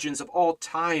origins, of all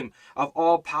time, of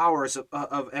all powers,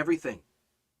 of everything.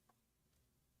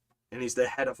 And he's the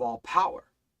head of all power.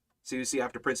 So you see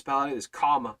after principality, there's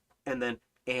comma, and then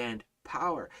and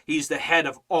power. He's the head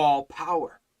of all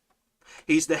power.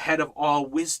 He's the head of all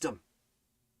wisdom.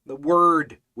 The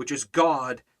Word, which is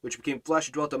God, which became flesh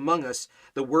and dwelt among us,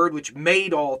 the Word which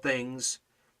made all things,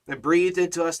 and breathed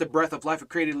into us the breath of life and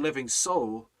created a living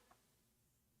soul.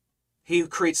 He who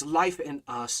creates life in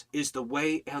us is the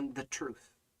way and the truth.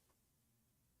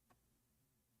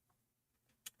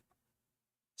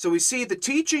 So we see the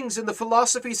teachings and the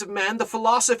philosophies of man, the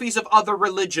philosophies of other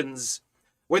religions,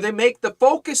 where they make the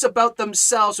focus about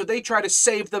themselves, or they try to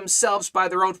save themselves by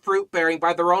their own fruit bearing,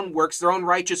 by their own works, their own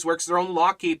righteous works, their own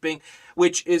law keeping,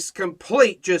 which is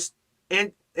complete, just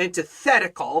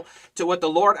antithetical to what the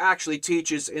Lord actually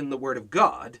teaches in the Word of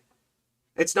God.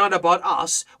 It's not about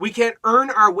us. We can't earn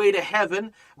our way to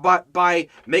heaven but by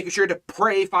making sure to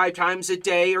pray 5 times a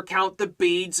day or count the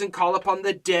beads and call upon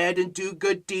the dead and do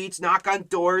good deeds, knock on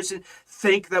doors and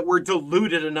think that we're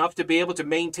deluded enough to be able to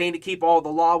maintain to keep all the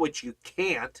law, which you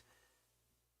can't.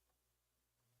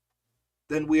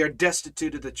 Then we are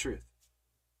destitute of the truth.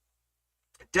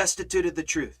 Destitute of the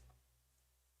truth.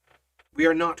 We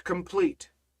are not complete.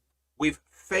 We've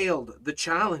failed the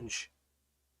challenge.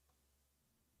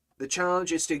 The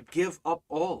challenge is to give up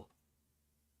all,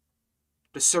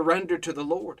 to surrender to the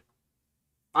Lord,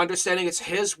 understanding it's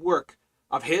his work,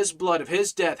 of his blood, of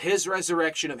his death, his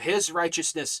resurrection, of his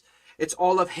righteousness. It's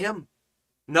all of him,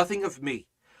 nothing of me.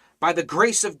 By the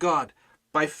grace of God,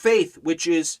 by faith, which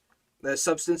is the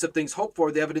substance of things hoped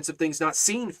for, the evidence of things not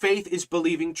seen. Faith is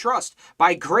believing trust.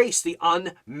 By grace, the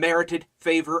unmerited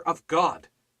favor of God.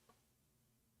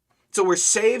 So we're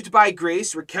saved by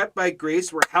grace, we're kept by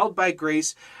grace, we're held by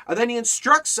grace, and then he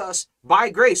instructs us by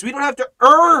grace. We don't have to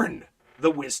earn the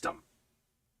wisdom.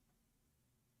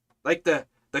 Like the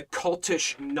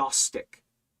cultish Gnostic.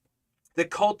 The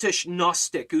cultish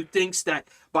Gnostic who thinks that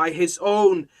by his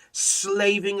own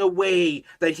slaving away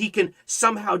that he can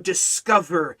somehow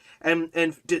discover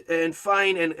and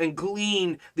find and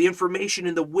glean the information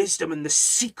and the wisdom and the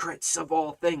secrets of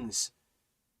all things.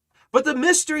 But the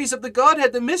mysteries of the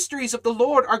Godhead, the mysteries of the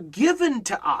Lord are given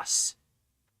to us.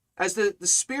 As the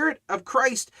Spirit of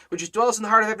Christ, which dwells in the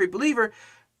heart of every believer,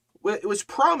 it was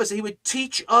promised that he would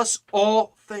teach us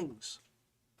all things.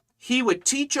 He would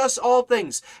teach us all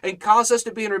things and cause us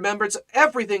to be in remembrance of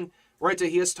everything right that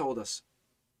he has told us.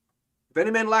 If any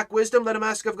man lack wisdom, let him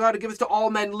ask of God, who giveth to all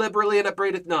men liberally and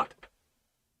upbraideth not.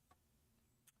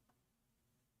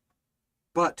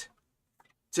 But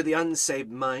to the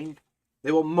unsaved mind,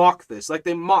 they will mock this, like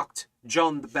they mocked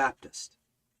John the Baptist,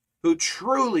 who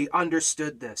truly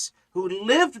understood this, who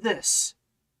lived this.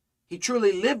 He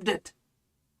truly lived it.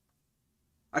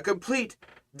 A complete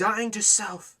dying to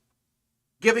self,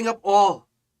 giving up all.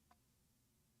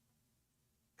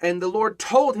 And the Lord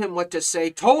told him what to say,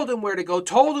 told him where to go,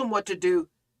 told him what to do.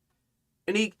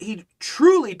 And he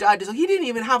truly died to self. He didn't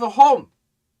even have a home.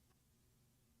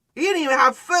 He didn't even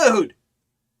have food.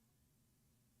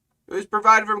 It was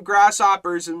provided from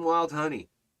grasshoppers and wild honey.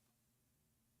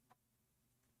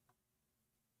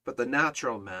 But the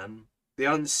natural man, the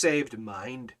unsaved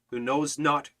mind, who knows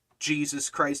not Jesus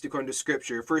Christ according to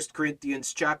Scripture, 1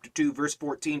 Corinthians chapter 2, verse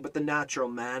 14, but the natural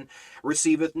man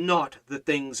receiveth not the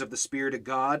things of the Spirit of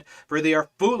God, for they are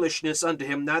foolishness unto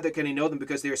him, neither can he know them,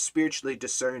 because they are spiritually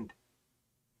discerned.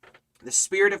 The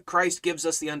Spirit of Christ gives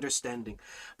us the understanding,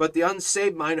 but the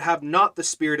unsaved mind who have not the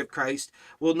Spirit of Christ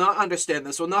will not understand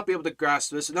this, will not be able to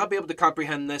grasp this, will not be able to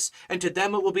comprehend this, and to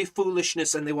them it will be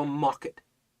foolishness, and they will mock it.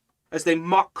 As they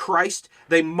mock Christ,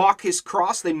 they mock his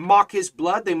cross, they mock his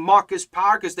blood, they mock his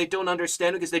power because they don't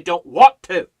understand it, because they don't want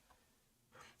to.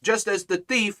 Just as the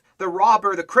thief, the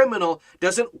robber, the criminal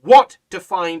doesn't want to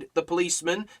find the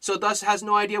policeman, so thus has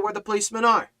no idea where the policemen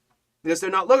are. Because they're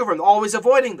not looking for them, always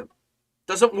avoiding them.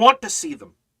 Doesn't want to see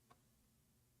them.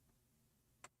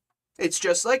 It's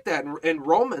just like that in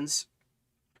Romans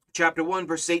chapter 1,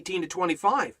 verses 18 to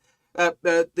 25.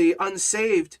 The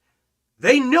unsaved,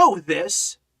 they know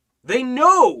this. They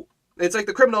know. It's like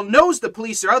the criminal knows the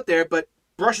police are out there, but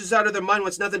brushes out of their mind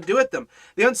what's nothing to do with them.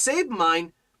 The unsaved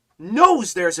mind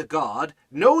knows there's a God,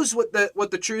 knows what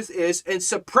the truth is, and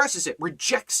suppresses it,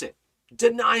 rejects it,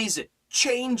 denies it,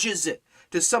 changes it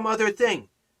to some other thing.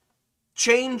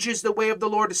 Changes the way of the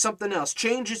Lord to something else.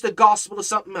 Changes the gospel to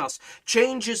something else.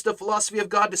 Changes the philosophy of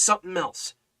God to something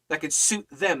else that could suit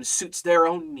them, suits their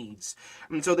own needs.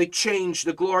 And so they change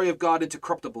the glory of God into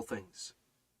corruptible things.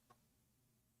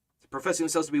 Professing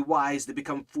themselves to be wise, they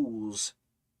become fools.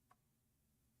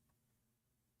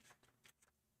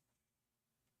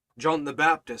 John the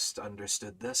Baptist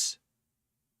understood this.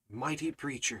 Mighty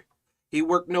preacher. He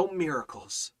worked no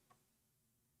miracles,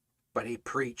 but he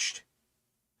preached.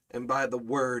 And by the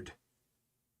word,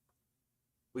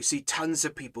 we see tons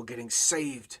of people getting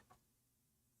saved,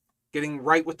 getting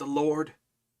right with the Lord.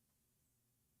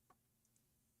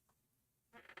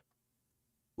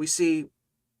 We see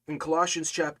in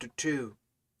Colossians chapter 2,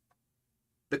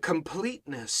 the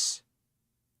completeness,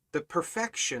 the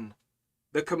perfection,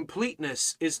 the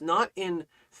completeness is not in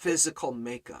physical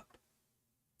makeup.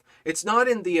 It's not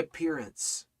in the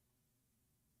appearance.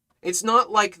 It's not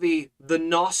like the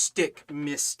Gnostic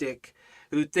mystic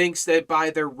who thinks that by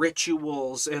their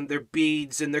rituals and their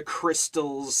beads and their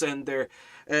crystals and their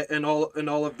and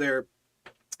all of their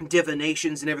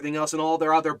divinations and everything else and all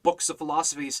their other books of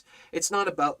philosophies. It's not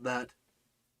about that.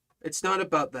 It's not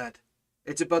about that.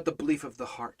 It's about the belief of the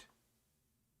heart.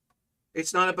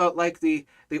 It's not about like the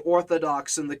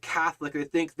Orthodox and the Catholic who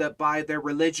think that by their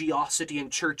religiosity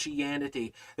and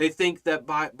churchianity, they think that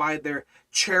by their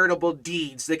charitable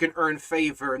deeds they can earn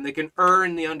favor and they can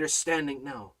earn the understanding.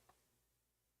 No.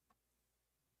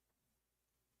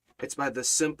 It's by the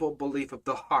simple belief of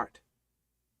the heart,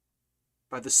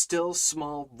 by the still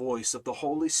small voice of the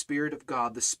Holy Spirit of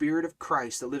God, the Spirit of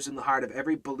Christ that lives in the heart of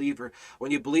every believer.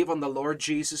 When you believe on the Lord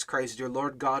Jesus Christ, your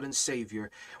Lord God and Savior,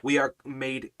 we are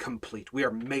made complete. We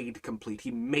are made complete.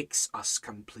 He makes us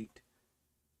complete.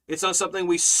 It's not something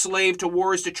we slave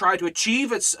towards to try to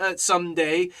achieve it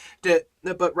someday,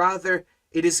 but rather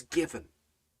it is given.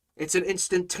 It's an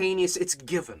instantaneous, it's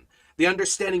given. The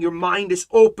understanding, your mind is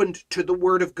opened to the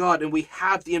Word of God, and we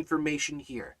have the information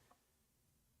here.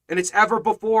 And it's ever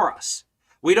before us.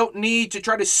 We don't need to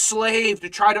try to slave, to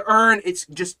try to earn. It's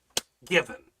just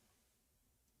given.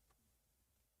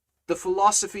 The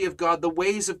philosophy of God, the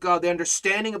ways of God, the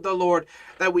understanding of the Lord,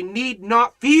 that we need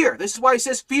not fear. This is why he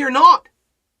says, fear not.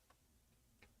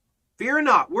 Fear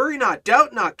not, worry not,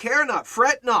 doubt not, care not,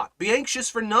 fret not, be anxious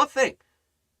for nothing.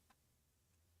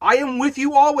 I am with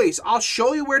you always. I'll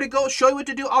show you where to go, show you what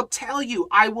to do. I'll tell you.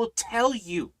 I will tell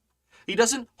you. He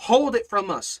doesn't hold it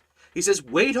from us. He says,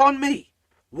 wait on me.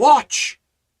 Watch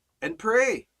and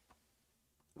pray.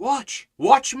 Watch.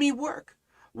 Watch me work.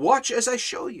 Watch as I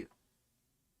show you.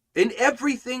 In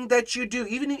everything that you do,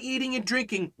 even in eating and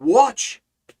drinking, watch.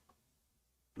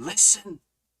 Listen.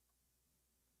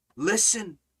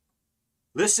 Listen.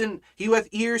 Listen. He who hath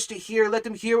ears to hear, let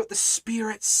them hear what the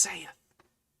Spirit saith.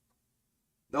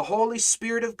 The Holy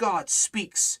Spirit of God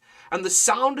speaks, and the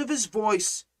sound of his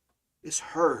voice is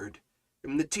heard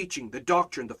in the teaching, the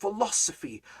doctrine, the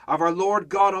philosophy of our Lord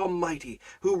God Almighty,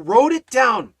 who wrote it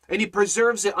down, and he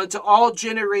preserves it unto all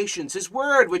generations. His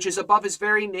word, which is above his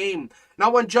very name.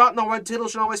 Not one jot, not one tittle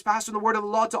shall always pass from the word of the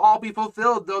law to all be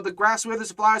fulfilled. Though the grass withers,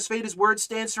 the flowers fade, his word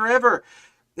stands forever.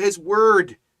 His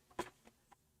word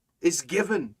is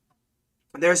given.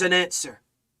 There's an answer.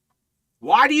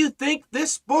 Why do you think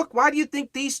this book, why do you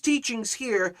think these teachings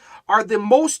here are the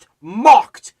most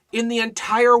mocked in the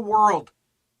entire world?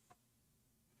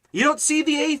 You don't see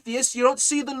the atheists, you don't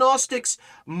see the Gnostics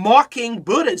mocking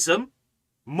Buddhism,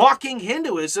 mocking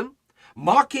Hinduism,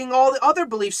 mocking all the other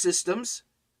belief systems,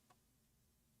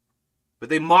 but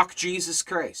they mock Jesus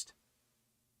Christ.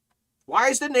 Why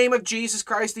is the name of Jesus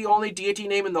Christ the only deity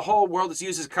name in the whole world that's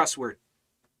used as a cuss word?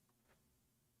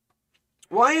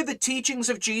 Why are the teachings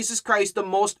of Jesus Christ the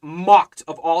most mocked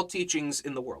of all teachings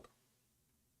in the world?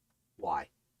 Why?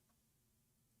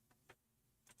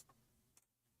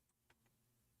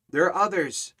 There are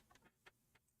others,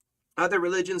 other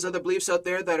religions, other beliefs out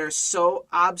there that are so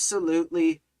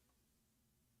absolutely,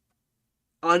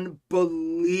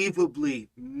 unbelievably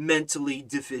mentally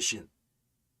deficient.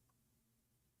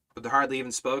 But they're hardly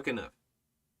even spoken of.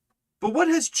 But what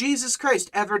has Jesus Christ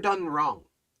ever done wrong?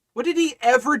 What did he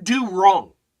ever do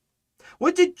wrong?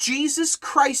 What did Jesus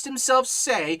Christ himself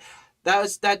say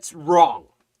that's wrong?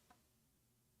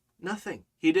 Nothing.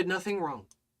 He did nothing wrong.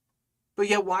 But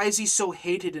yet, why is he so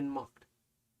hated and mocked?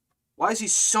 Why is he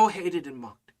so hated and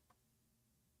mocked?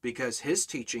 Because his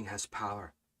teaching has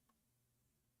power.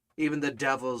 Even the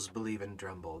devils believe and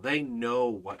tremble. They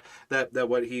know that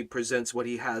what he presents, what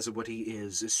he has, and what he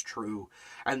is true.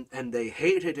 And they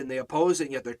hate it and they oppose it,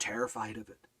 and yet they're terrified of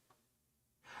it.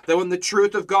 That when the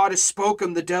truth of God is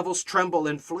spoken, the devils tremble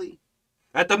and flee.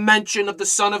 At the mention of the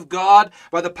Son of God,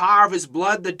 by the power of his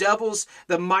blood, the devils,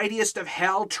 the mightiest of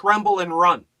hell, tremble and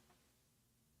run.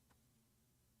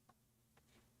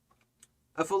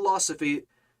 A philosophy,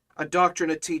 a doctrine,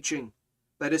 a teaching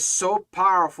that is so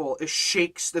powerful it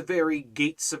shakes the very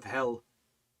gates of hell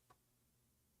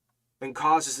and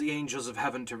causes the angels of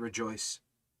heaven to rejoice.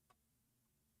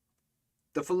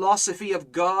 The philosophy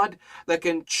of God that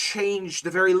can change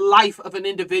the very life of an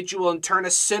individual and turn a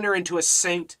sinner into a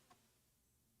saint.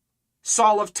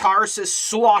 Saul of Tarsus,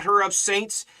 slaughterer of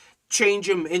saints, change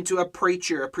him into a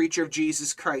preacher of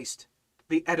Jesus Christ,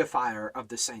 the edifier of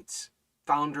the saints,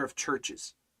 founder of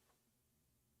churches.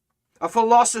 A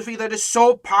philosophy that is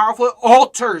so powerful it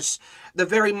alters the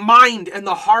very mind and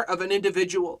the heart of an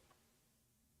individual.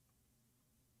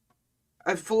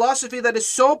 A philosophy that is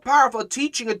so powerful, a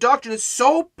teaching, a doctrine is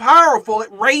so powerful, it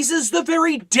raises the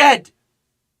very dead.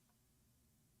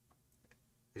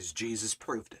 As Jesus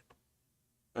proved it.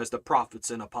 As the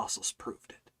prophets and apostles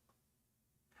proved it.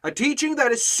 A teaching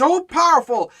that is so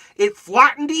powerful, it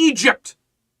flattened Egypt.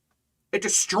 It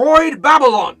destroyed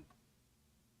Babylon.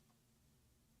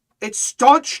 It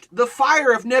staunched the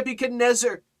fire of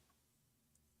Nebuchadnezzar.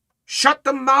 Shut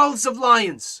the mouths of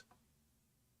lions.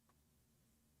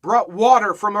 Brought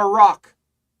water from a rock,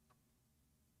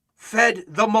 fed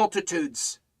the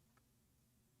multitudes.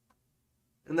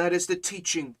 And that is the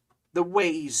teaching, the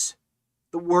ways,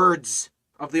 the words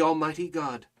of the Almighty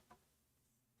God.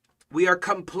 We are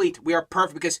complete, we are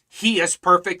perfect because he is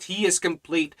perfect, he is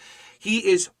complete. He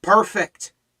is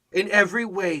perfect in every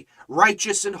way,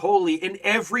 righteous and holy in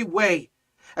every way.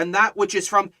 And that which is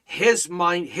from his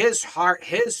mind, his heart,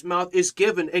 his mouth is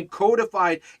given and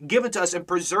codified, given to us and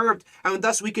preserved. And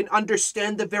thus we can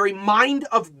understand the very mind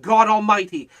of God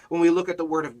Almighty when we look at the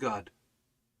Word of God.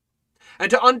 And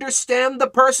to understand the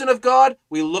person of God,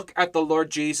 we look at the Lord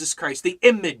Jesus Christ, the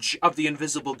image of the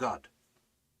invisible God.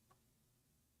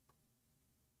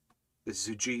 This is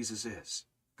who Jesus is.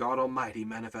 God Almighty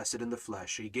manifested in the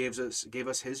flesh. He gave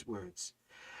us his words.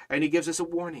 And he gives us a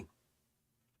warning.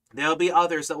 There'll be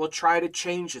others that will try to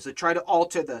change this, that try to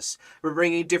alter this. We're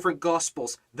bringing different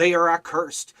gospels. They are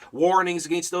accursed. Warnings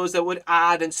against those that would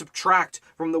add and subtract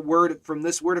from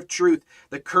this word of truth.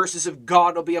 The curses of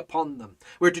God will be upon them.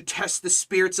 We're to test the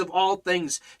spirits of all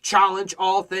things, challenge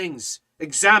all things,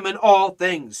 examine all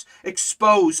things,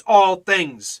 expose all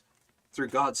things through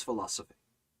God's philosophy.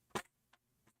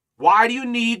 Why do you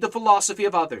need the philosophy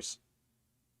of others?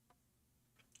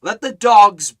 Let the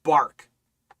dogs bark.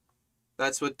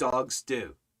 That's what dogs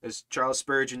do. As Charles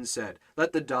Spurgeon said,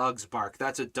 let the dogs bark.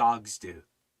 That's what dogs do.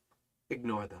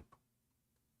 Ignore them.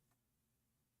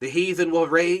 The heathen will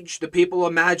rage. The people will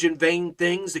imagine vain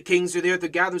things. The kings of the earth will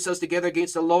gather themselves together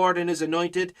against the Lord and his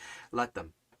anointed. Let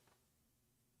them.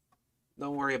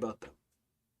 Don't worry about them.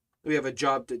 We have a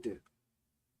job to do.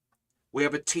 We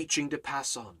have a teaching to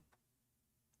pass on.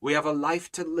 We have a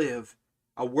life to live,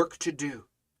 a work to do.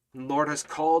 The Lord has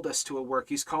called us to a work.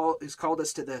 He's called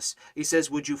us to this. He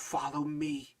says, would you follow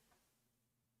me?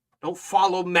 Don't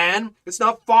follow man. It's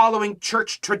not following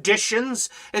church traditions.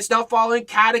 It's not following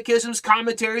catechisms,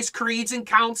 commentaries, creeds, and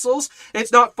councils.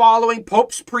 It's not following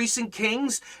popes, priests, and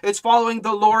kings. It's following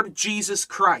the Lord Jesus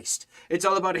Christ. It's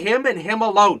all about him and him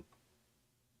alone.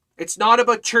 It's not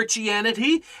about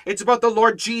churchianity. It's about the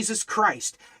Lord Jesus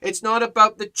Christ. It's not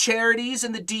about the charities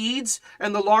and the deeds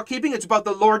and the law keeping. It's about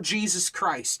the Lord Jesus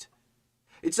Christ.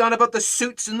 It's not about the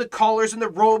suits and the collars and the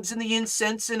robes and the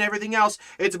incense and everything else.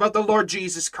 It's about the Lord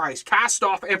Jesus Christ. Cast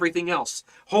off everything else.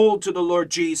 Hold to the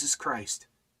Lord Jesus Christ.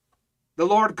 The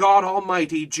Lord God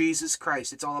Almighty, Jesus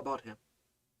Christ. It's all about him.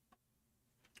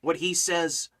 What he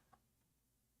says,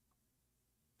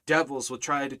 devils will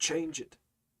try to change it.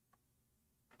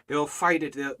 They'll fight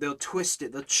it. They'll twist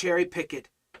it. They'll cherry pick it.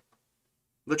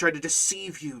 They'll try to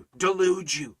deceive you,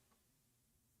 delude you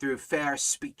through fair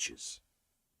speeches.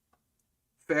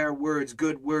 Fair words,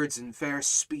 good words, and fair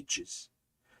speeches.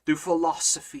 Through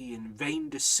philosophy and vain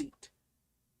deceit.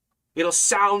 It'll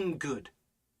sound good.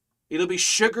 It'll be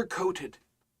sugar-coated.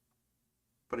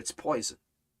 But it's poison.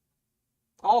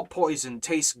 All poison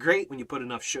tastes great when you put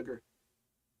enough sugar.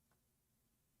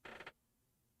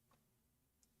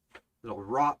 It'll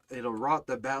rot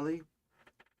the belly.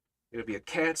 It'll be a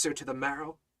cancer to the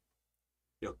marrow.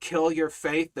 It'll kill your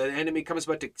faith. The enemy comes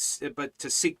but to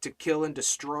seek to kill and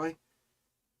destroy.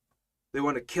 They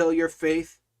want to kill your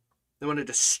faith. They want to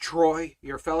destroy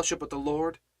your fellowship with the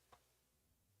Lord.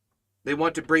 They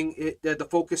want to bring the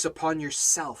focus upon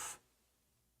yourself.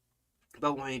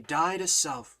 But when we die to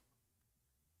self,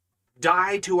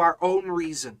 die to our own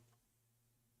reason,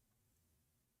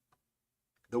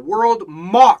 the world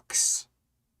mocks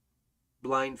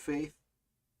blind faith.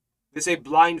 They say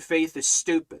blind faith is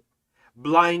stupid.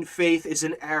 Blind faith is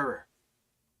an error.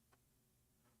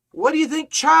 What do you think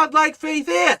childlike faith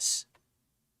is?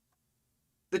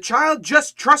 The child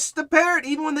just trusts the parent.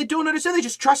 Even when they don't understand, they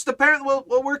just trust the parent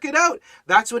will work it out.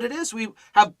 That's what it is. We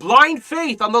have blind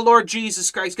faith on the Lord Jesus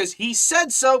Christ because he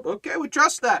said so. Okay, we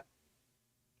trust that.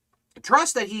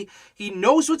 Trust that he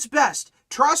knows what's best.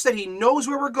 Trust that he knows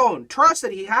where we're going. Trust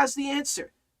that he has the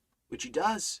answer, which he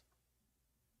does.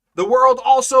 The world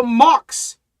also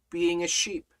mocks being a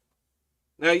sheep.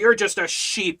 Now, you're just a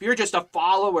sheep. You're just a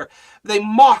follower. They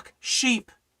mock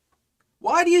sheep.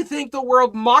 Why do you think the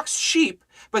world mocks sheep,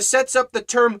 but sets up the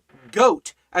term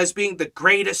goat as being the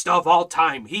greatest of all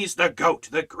time? He's the goat,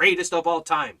 the greatest of all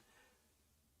time.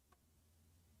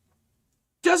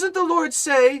 Doesn't the Lord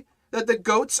say that the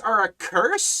goats are a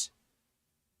curse?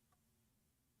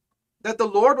 That the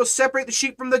Lord will separate the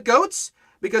sheep from the goats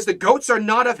because the goats are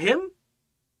not of him?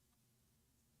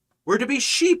 We're to be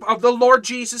sheep of the Lord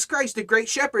Jesus Christ, the great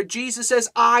shepherd. Jesus says,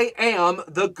 I am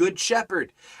the good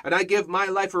shepherd, and I give my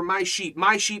life for my sheep.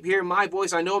 My sheep hear my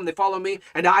voice, I know them, they follow me,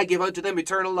 and I give unto them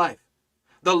eternal life.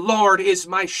 The Lord is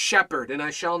my shepherd, and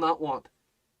I shall not want.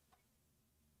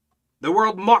 The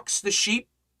world mocks the sheep,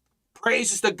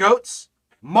 praises the goats,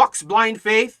 mocks blind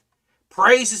faith,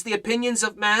 praises the opinions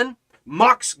of man,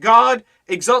 mocks God,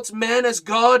 exalts man as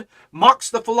God, mocks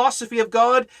the philosophy of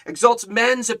God, exalts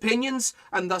man's opinions,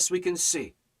 and thus we can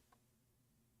see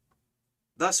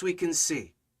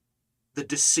the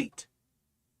deceit,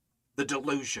 the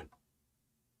delusion.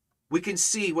 We can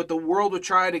see what the world will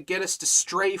try to get us to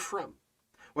stray from,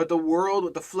 what the world,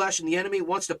 what the flesh and the enemy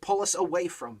wants to pull us away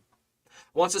from,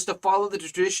 wants us to follow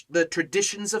the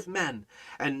traditions of men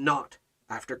and not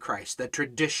after Christ, the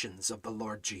traditions of the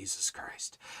Lord Jesus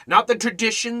Christ. Not the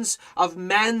traditions of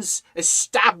man's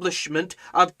establishment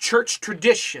of church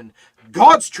tradition,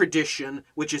 God's tradition,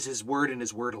 which is his word and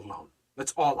his word alone.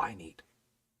 That's all I need.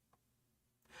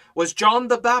 Was John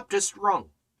the Baptist wrong?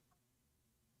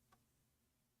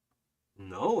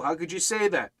 No, how could you say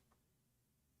that?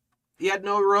 He had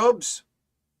no robes.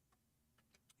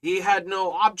 He had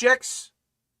no objects.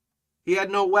 He had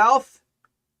no wealth.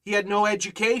 He had no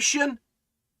education.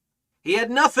 He had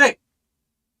nothing.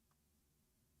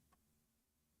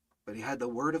 But he had the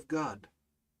Word of God.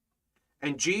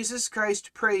 And Jesus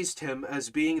Christ praised him as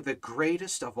being the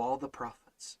greatest of all the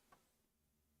prophets.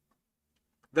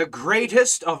 The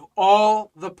greatest of all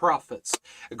the prophets.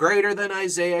 Greater than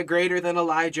Isaiah, greater than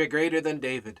Elijah, greater than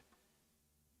David.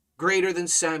 Greater than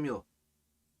Samuel.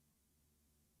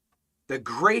 The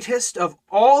greatest of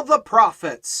all the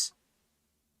prophets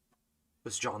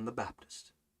was John the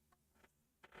Baptist.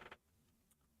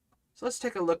 So let's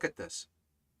take a look at this.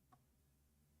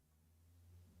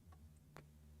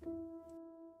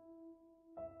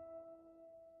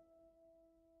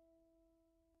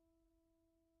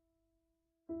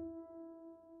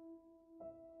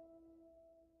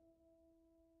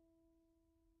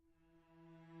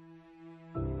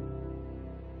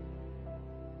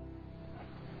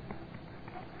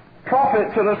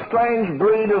 Prophets are a strange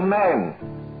breed of men.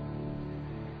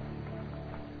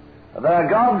 They are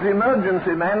God's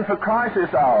emergency men for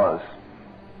crisis hours.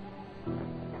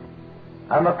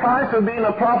 And the price of being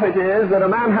a prophet is that a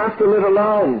man has to live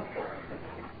alone.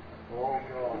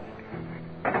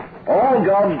 All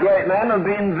God's great men have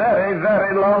been very,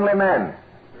 very lonely men.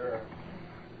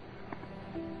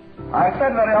 I've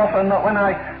said very often that when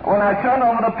I turn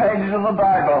over the pages of the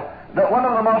Bible, that one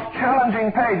of the most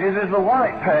challenging pages is the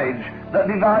white page that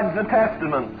divides the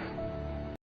Testaments.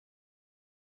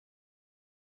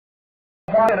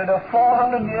 A period of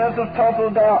 400 years of total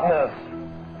darkness.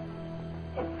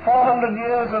 400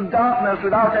 years of darkness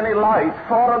without any light.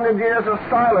 400 years of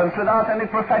silence without any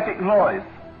prophetic voice.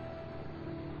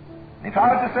 If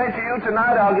I were to say to you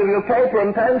tonight, I'll give you paper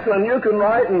and pencil and you can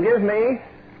write and give me,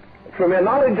 from your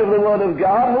knowledge of the Word of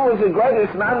God, who was the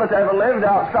greatest man that ever lived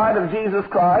outside of Jesus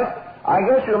Christ, I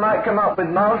guess you might come up with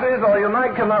Moses or you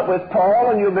might come up with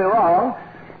Paul, and you'll be wrong,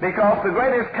 because the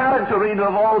greatest character reader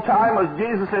of all time was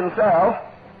Jesus himself,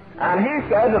 and he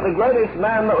said that the greatest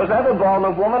man that was ever born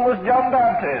of woman was John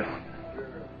Baptist.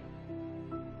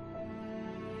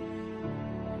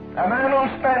 A man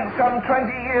who spent some 20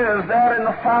 years there in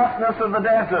the fastness of the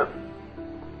desert.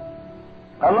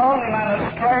 A lonely man,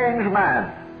 a strange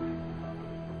man.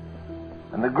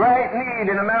 And the great need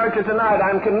in America tonight,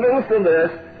 I'm convinced of this,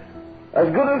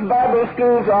 as good as Bible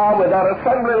schools are with their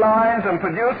assembly lines and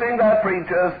producing their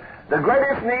preachers, the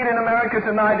greatest need in America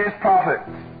tonight is prophets.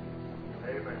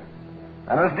 Amen.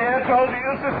 And as dear Tozer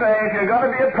used to say, if you're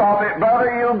going to be a prophet,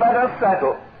 brother, you better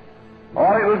settle.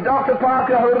 Or it was Dr.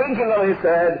 Parker who originally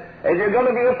said, if you're going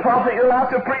to be a prophet, you'll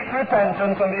have to preach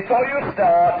repentance, and before you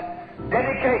start,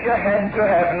 dedicate your head to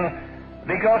heaven,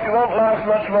 because you won't last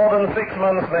much more than 6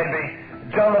 months maybe.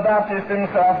 John the Baptist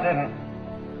himself didn't.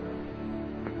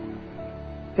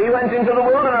 He went into the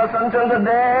wilderness until the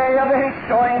day of his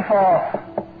showing forth.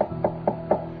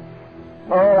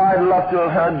 Oh, I'd love to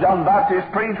have heard John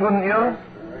Baptist preach, wouldn't you?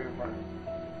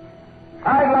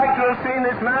 I'd like to have seen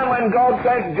this man when God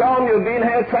says, John, you've been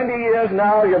here 20 years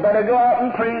now, you better go out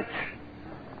and preach.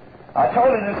 I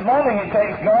told you this morning it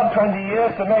takes God 20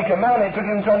 years to make a man. It took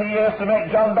him 20 years to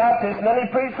make John Baptist, and then he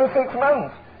preached for 6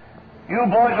 months. You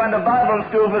boys went to Bible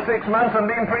school for 6 months and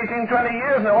been preaching 20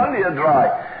 years, no wonder you're dry.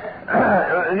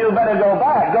 You better go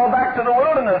back. Go back to the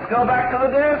wilderness. Go back to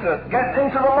the desert. Get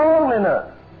into the loneliness.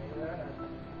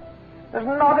 There's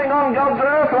nothing on God's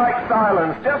earth like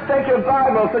silence. Just take your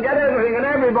Bible, forget everything and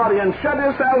everybody, and shut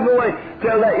yourselves away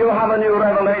till that you have a new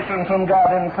revelation from God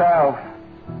himself.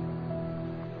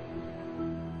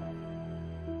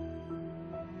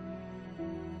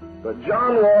 But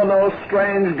John wore no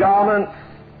strange garments.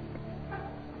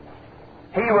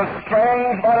 He was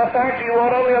strange by the fact he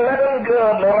wore only a leathern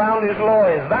girdle around his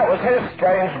loins. That was his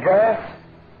strange dress.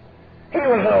 He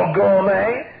was no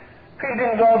gourmet. He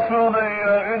didn't go through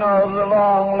the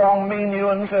long menu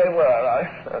and say, well,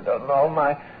 I don't know,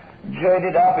 my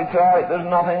jaded appetite, there's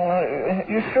nothing.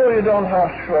 You sure you don't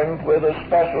have shrimp with a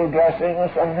special dressing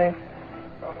or something?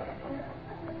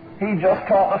 He just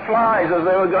caught the flies as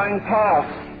they were going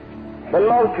past, the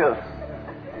locusts.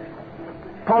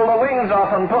 Pulled the wings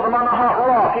off and put them on a hot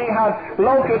rock. He had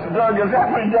locust burgers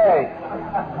every day.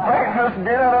 Breakfast,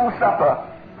 dinner, and supper.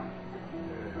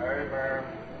 Amen.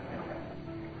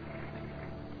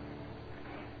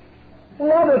 A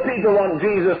lot of people want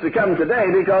Jesus to come today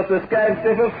because they're scared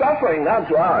stiff of suffering. That's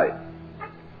why.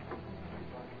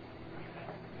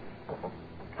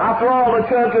 After all, the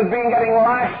church has been getting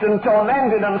lashed and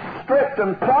tormented and stripped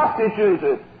and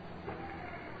prostituted.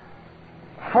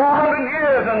 400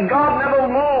 years and God never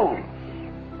moved.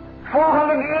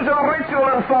 400 years of ritual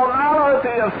and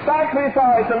formality, of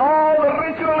sacrifice, and all the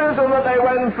ritualism that they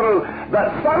went through,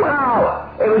 that somehow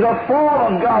it was a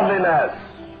form of godliness.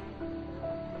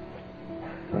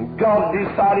 And God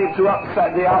decided to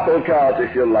upset the apple cart,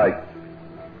 if you like.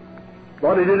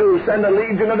 What did he do? Send a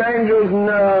legion of angels?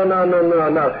 No.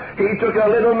 He took a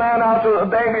little man a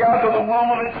baby out of the womb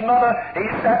of its mother. He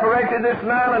separated this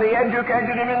man and he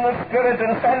educated him in the Spirit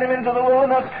and sent him into the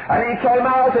wilderness. And he came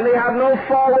out and he had no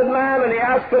forward man and he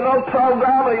asked for no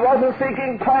program and he wasn't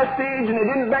seeking prestige and he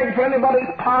didn't beg for anybody's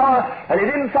power and he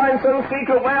didn't find some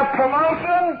secret way of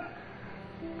promotion.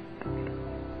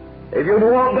 If you'd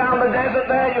walk down the desert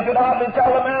there, you could hardly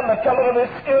tell the man. The color of his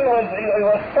skin was, he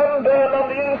was sunburned on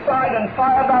the inside and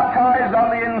fire baptized on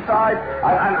the inside,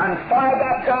 and fire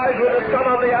baptized with the sun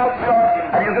on the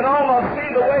outside. And you can almost see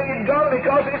the way he'd gone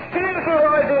because his tears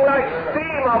were rising like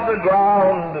steam off the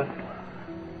ground.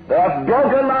 They have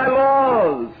broken my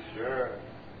laws.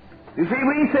 You see,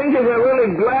 we think if we're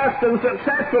really blessed and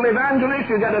successful evangelists,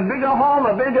 you get a bigger home,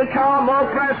 a bigger car, more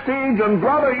prestige, and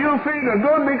brother, you feel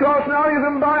good because now you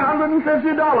can buy $150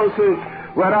 suits,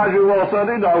 whereas you wore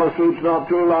 $30 suits not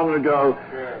too long ago.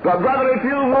 But brother, if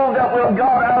you moved up with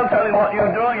God, I'll tell you what you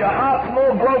do. Your heart's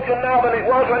more broken now than it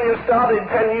was when you started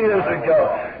 10 years ago.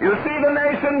 You see the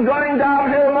nation going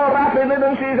downhill more rapidly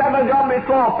than she's ever gone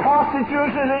before.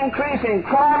 Prostitution is increasing,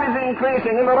 crime is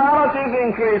increasing, immorality is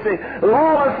increasing,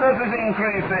 lawlessness is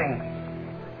increasing.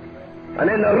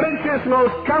 And in the richest,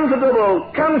 most comfortable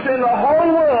country in the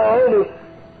whole world,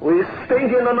 we stink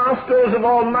in the nostrils of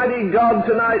Almighty God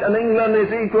tonight, and England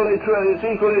is equally true. It's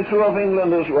equally true of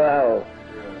England as well.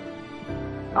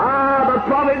 The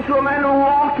prophets were men who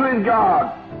walked with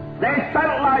God. They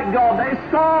felt like God. They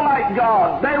saw like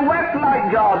God. They wept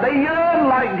like God. They yearned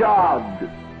like God.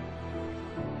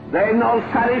 They had no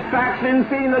satisfaction in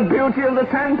seeing the beauty of the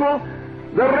temple,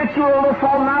 the ritual, the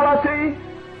formality,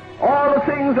 all the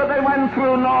things that they went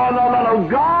through. No.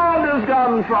 God has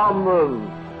gone from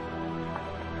them.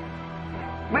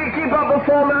 We keep up the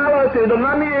formality. The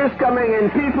money is coming in.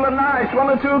 People are nice. One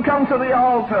or two come to the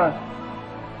altar.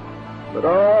 But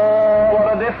oh,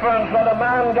 what a difference when a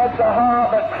man gets a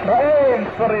heart that craves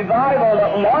for revival,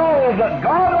 that longs that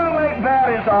God will make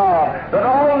bare his heart, that the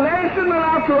whole nation will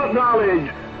have to acknowledge.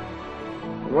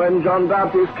 When John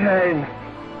Baptist came,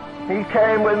 he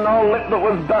came with no lip that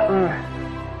was buttoned.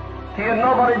 He had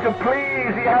nobody to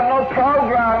please. He had no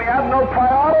program. He had no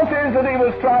priorities that he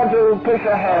was trying to push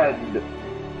ahead.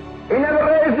 He never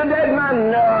raised a dead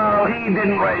man. No, he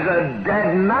didn't raise a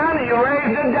dead man. He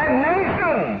raised a dead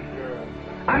nation.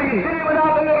 And he did it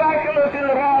without the miraculous in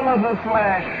the realm of the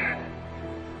flesh.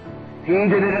 He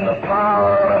did it in the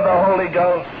power of the Holy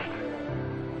Ghost.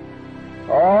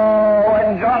 Oh,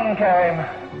 when John came,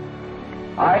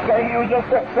 I say he was a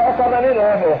success on any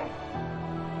level.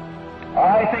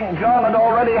 I think John had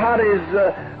already had his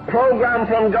program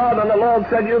from God, and the Lord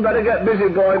said, you better get busy,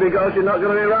 boy, because you're not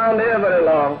going to be around here very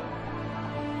long.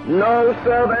 No,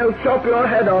 sir, they'll chop your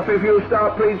head off if you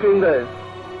start preaching this.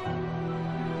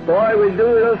 Boy, we do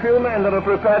with a few men that are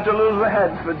prepared to lose their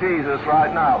heads for Jesus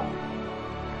right now.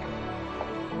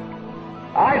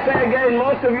 I say again,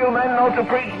 most of you men know to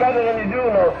preach better than you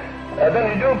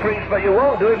do preach, but you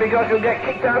won't do it because you'll get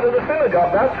kicked out of the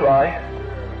synagogue, that's why.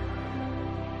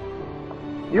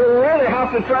 You really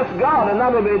have to trust God, and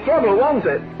that'll be trouble, won't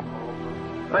it?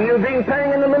 And you've been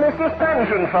paying in the minister's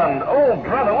pension fund. Oh,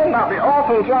 brother, wouldn't that be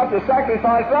awful to have to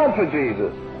sacrifice that for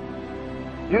Jesus?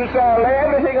 You say, I'll lay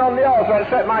everything on the altar,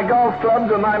 except my golf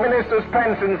clubs and my minister's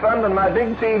pension fund and my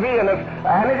big TV and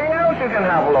anything else you can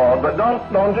have, Lord, but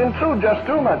don't intrude just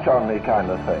too much on me, kind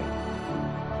of thing.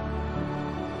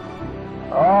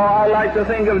 Oh, I like to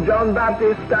think of John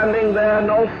Baptist standing there,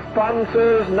 no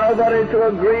sponsors, nobody to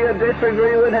agree or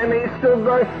disagree with him. He stood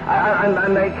there,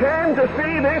 and they came to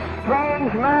see this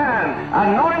strange man,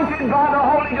 anointed by the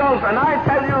Holy Ghost. And I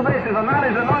tell you this, if a man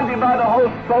is anointed by the Holy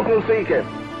Ghost, folk will seek him.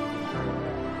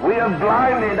 We have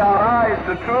blinded our eyes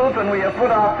to truth, and we have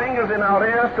put our fingers in our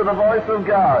ears to the voice of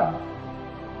God.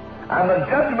 And the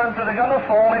judgments that are going to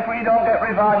fall if we don't get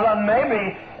revival, and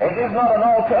maybe it is not an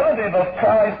alternative of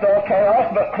Christ or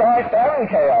chaos, but Christ and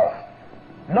chaos.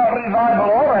 Not revival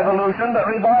or revolution, but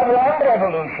revival and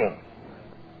revolution.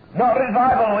 Not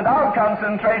revival without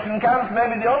concentration camps.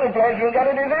 Maybe the only place you'll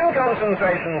get it is in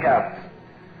concentration camps.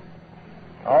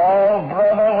 Oh,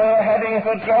 brother, we're heading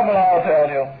for trouble, I'll tell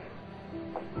you.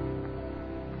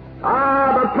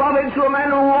 The prophets were men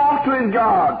who walked with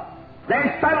God.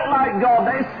 They felt like God.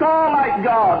 They saw like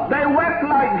God. They wept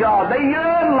like God. They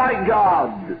yearned like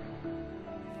God.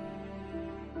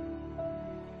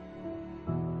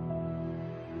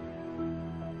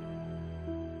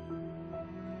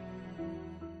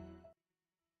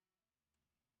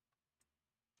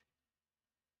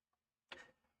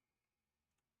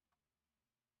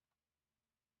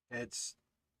 It's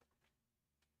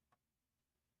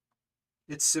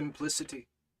simplicity.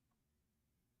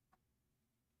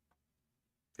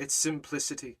 It's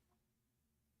simplicity.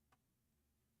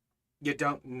 You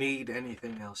don't need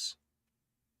anything else.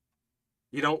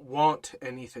 You don't want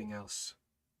anything else.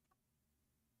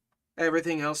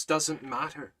 Everything else doesn't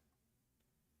matter.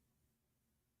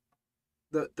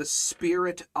 The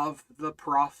spirit of the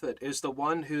prophet is the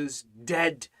one who's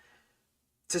dead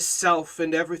to self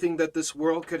and everything that this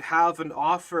world could have and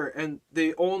offer, and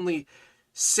the only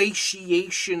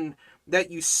satiation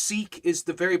that you seek is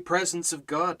the very presence of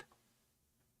God.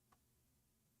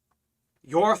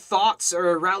 Your thoughts are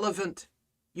irrelevant.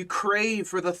 You crave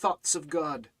for the thoughts of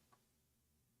God.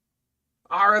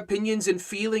 Our opinions and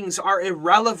feelings are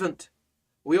irrelevant.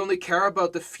 We only care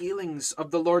about the feelings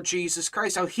of the Lord Jesus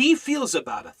Christ, how he feels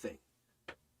about a thing.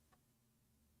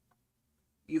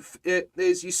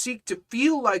 As you seek to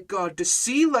feel like God, to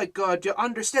see like God, to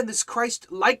understand this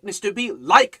Christ likeness, to be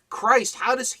like Christ.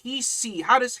 How does he see?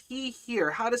 How does he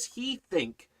hear? How does he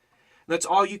think? And that's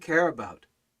all you care about.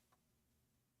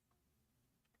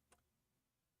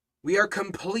 We are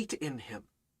complete in him.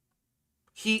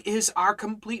 He is our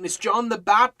completeness. John the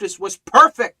Baptist was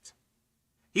perfect.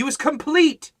 He was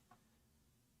complete.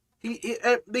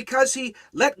 Because he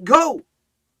let go.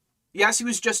 Yes, he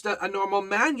was just a normal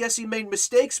man. Yes, he made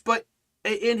mistakes, but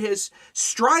in his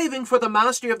striving for the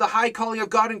mastery of the high calling of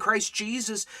God in Christ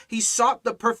Jesus, he sought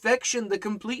the perfection, the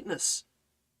completeness.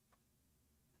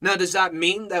 Now, does that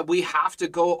mean that we have to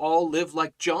go all live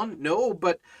like John? No,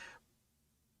 but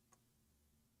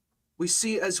we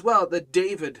see as well that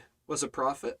David was a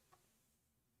prophet.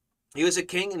 He was a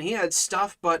king and he had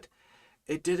stuff, but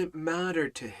it didn't matter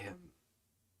to him.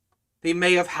 He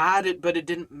may have had it, but it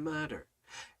didn't matter.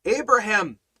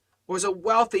 Abraham was a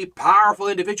wealthy, powerful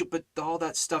individual, but all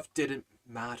that stuff didn't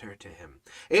matter to him.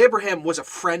 Abraham was a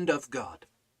friend of God.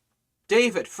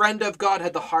 David, friend of God,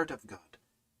 had the heart of God.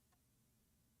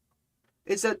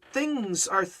 It's that things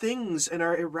are things and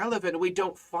are irrelevant. We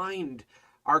don't find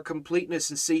our completeness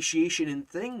and satiation in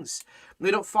things. We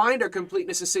don't find our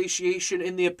completeness and satiation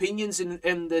in the opinions and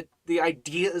the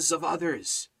ideas of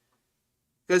others.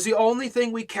 Because the only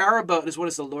thing we care about is, what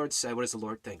does the Lord say? What does the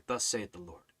Lord think? Thus saith the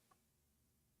Lord.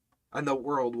 And the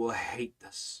world will hate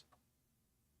this.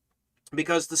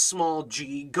 Because the small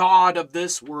g, God of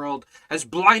this world, has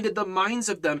blinded the minds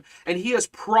of them, and he has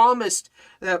promised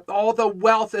all the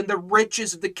wealth and the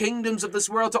riches of the kingdoms of this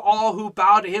world to all who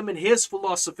bow to him in his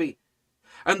philosophy.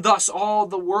 And thus all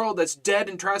the world that's dead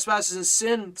in trespasses and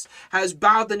sins has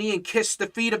bowed the knee and kissed the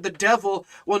feet of the devil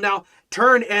will now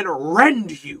turn and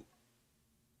rend you.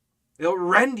 They'll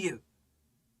rend you.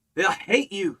 They'll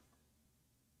hate you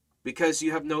because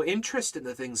you have no interest in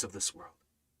the things of this world.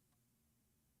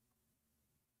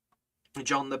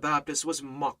 John the Baptist was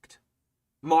mocked.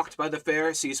 Mocked by the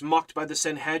Pharisees, mocked by the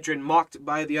Sanhedrin, mocked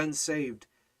by the unsaved.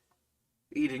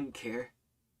 He didn't care.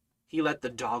 He let the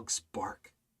dogs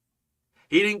bark.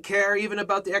 He didn't care even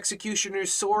about the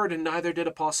executioner's sword, and neither did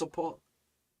Apostle Paul.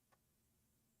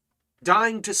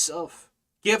 Dying to self,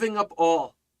 giving up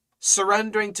all,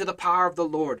 surrendering to the power of the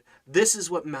Lord. This is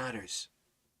what matters.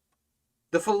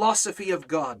 The philosophy of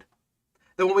God.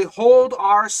 That when we hold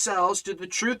ourselves to the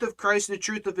truth of Christ and the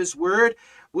truth of his word,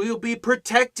 we will be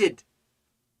protected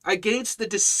against the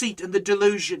deceit and the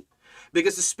delusion.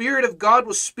 Because the Spirit of God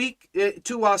will speak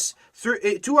to us,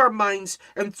 to our minds,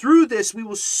 and through this we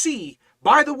will see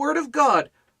by the word of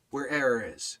God where error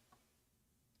is.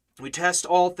 We test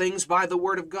all things by the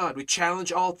word of God. We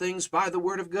challenge all things by the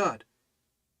word of God.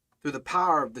 Through the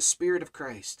power of the Spirit of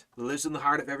Christ that lives in the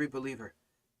heart of every believer.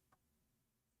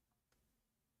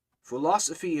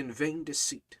 Philosophy and vain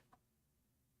deceit.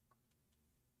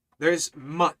 There's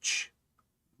much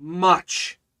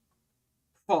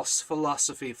false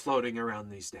philosophy floating around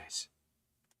these days.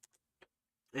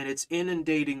 And it's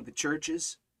inundating the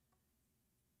churches.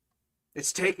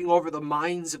 It's taking over the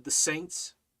minds of the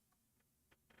saints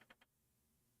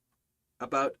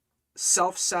about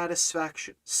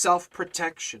self-satisfaction,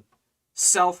 self-protection,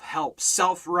 self-help,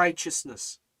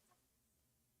 self-righteousness.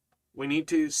 We need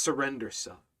to surrender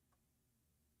self.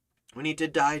 We need to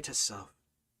die to self.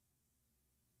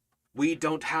 We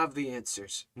don't have the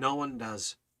answers. No one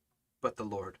does, but the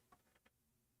Lord.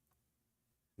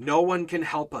 No one can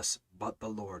help us but the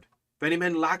Lord. If any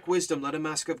man lack wisdom, let him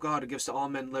ask of God, who gives to all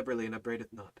men liberally and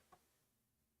upbraideth not.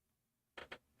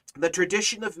 The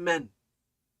tradition of men,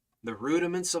 the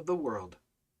rudiments of the world,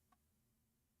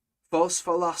 false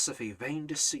philosophy, vain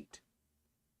deceit,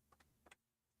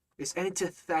 is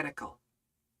antithetical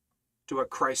to what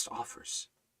Christ offers.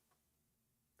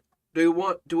 Do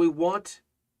we want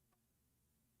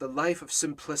the life of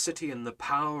simplicity and the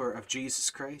power of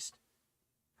Jesus Christ?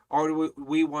 Or do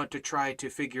we want to try to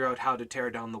figure out how to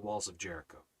tear down the walls of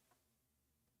Jericho?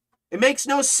 It makes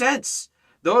no sense.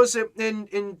 Those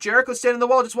in Jericho standing on the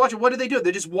wall just watching, what do?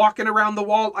 They're just walking around the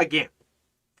wall again.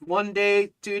 1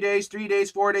 day, 2 days, 3 days,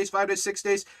 4 days, 5 days, 6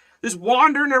 days, just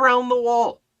wandering around the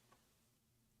wall.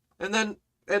 And then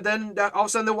all of a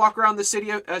sudden they walk around the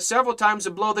city several times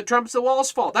and blow the trumpets, the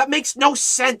walls fall. That makes no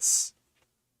sense.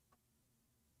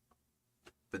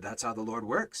 But that's how the Lord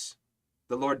works.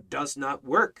 The Lord does not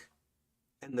work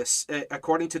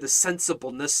according to the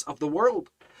sensibleness of the world.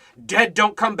 Dead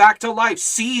don't come back to life.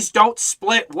 Seas don't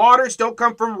split. Waters don't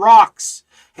come from rocks.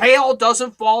 Hail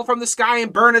doesn't fall from the sky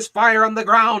and burn as fire on the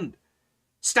ground.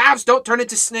 Staffs don't turn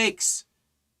into snakes.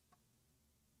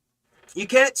 You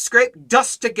can't scrape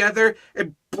dust together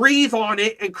and breathe on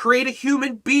it and create a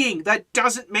human being. That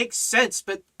doesn't make sense.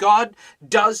 But God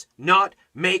does not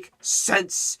make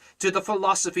sense to the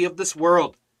philosophy of this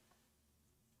world.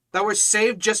 That we're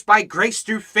saved just by grace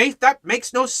through faith, that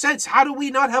makes no sense. How do we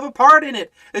not have a part in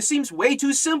it? It seems way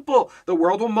too simple. The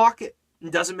world will mock it.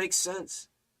 It doesn't make sense.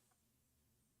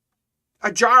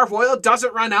 A jar of oil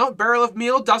doesn't run out. A barrel of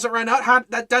meal doesn't run out.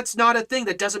 That's not a thing.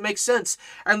 That doesn't make sense.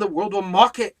 And the world will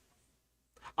mock it.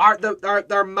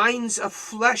 Our minds of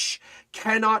flesh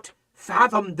cannot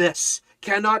fathom this,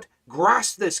 cannot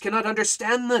grasp this, cannot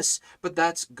understand this. But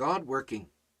that's God working.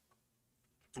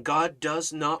 God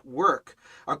does not work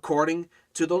according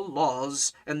to the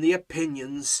laws and the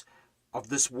opinions of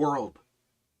this world.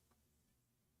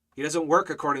 He doesn't work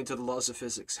according to the laws of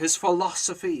physics. His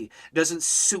philosophy doesn't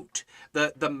suit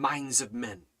the minds of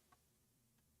men.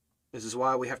 This is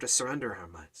why we have to surrender our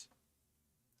minds.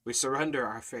 We surrender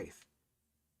our faith.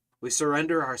 We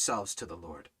surrender ourselves to the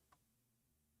Lord.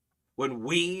 When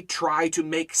we try to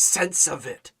make sense of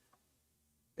it,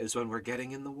 is when we're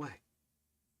getting in the way.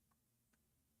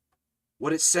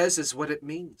 What it says is what it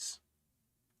means.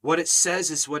 What it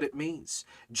says is what it means.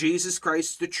 Jesus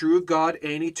Christ, the true God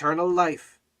and eternal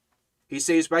life. He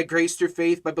saves by grace through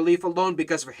faith, by belief alone,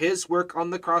 because of his work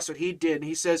on the cross, what he did. And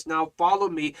he says, now follow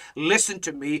me, listen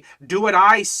to me, do what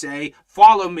I say,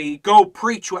 follow me, go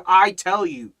preach what I tell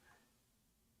you.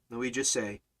 And we just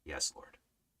say, yes, Lord.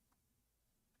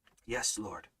 Yes,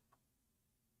 Lord.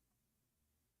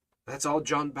 That's all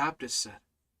John Baptist said.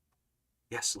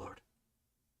 Yes, Lord.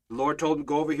 The Lord told him,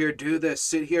 go over here, do this,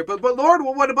 sit here. But Lord,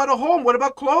 well, what about a home? What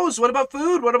about clothes? What about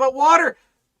food? What about water?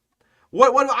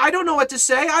 What? I don't know what to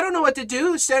say. I don't know what to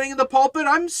do. Standing in the pulpit,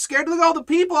 I'm scared to look at all the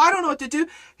people. I don't know what to do.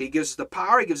 He gives us the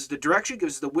power. He gives us the direction. He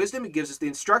gives us the wisdom. He gives us the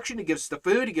instruction. He gives us the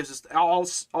food. He gives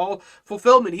us all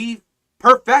fulfillment. He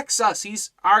perfects us.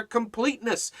 He's our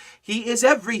completeness. He is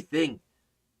everything.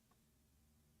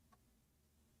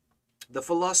 The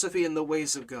philosophy and the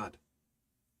ways of God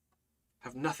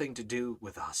have nothing to do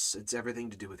with us. It's everything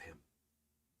to do with him.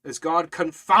 As God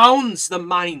confounds the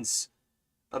minds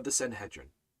of the Sanhedrin.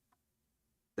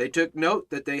 They took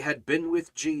note that they had been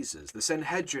with Jesus. The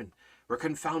Sanhedrin were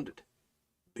confounded,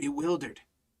 bewildered.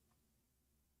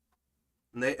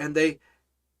 And they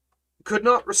could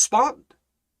not respond.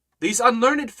 These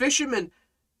unlearned fishermen,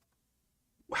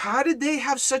 how did they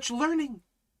have such learning?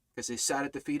 Because they sat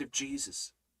at the feet of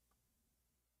Jesus.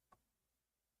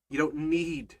 You don't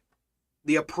need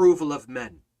the approval of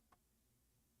men.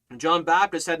 And John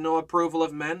Baptist had no approval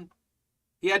of men.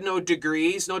 He had no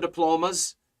degrees, no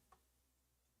diplomas.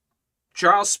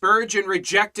 Charles Spurgeon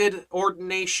rejected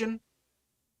ordination.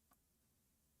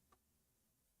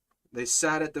 They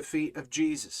sat at the feet of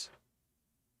Jesus.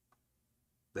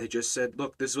 They just said,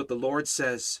 look, this is what the Lord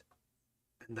says,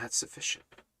 and that's sufficient.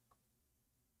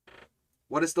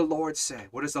 What does the Lord say?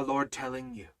 What is the Lord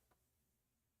telling you?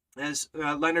 As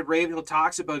Leonard Ravenhill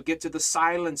talks about, get to the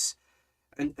silence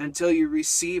until you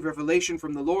receive revelation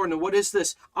from the Lord. And what is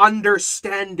this?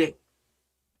 Understanding.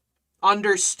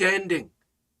 Understanding.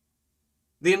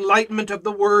 The enlightenment of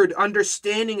the word,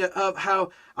 understanding of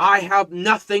how I have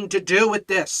nothing to do with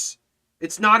this.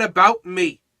 It's not about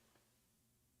me.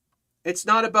 It's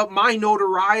not about my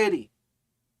notoriety.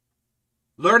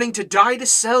 Learning to die to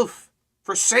self.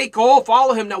 Forsake all,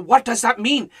 follow him. Now, what does that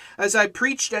mean? As I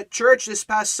preached at church this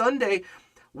past Sunday,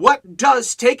 what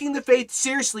does taking the faith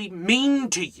seriously mean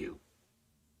to you?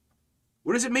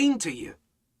 What does it mean to you?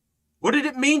 What did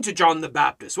it mean to John the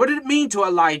Baptist? What did it mean to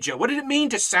Elijah? What did it mean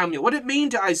to Samuel? What did it mean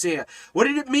to Isaiah? What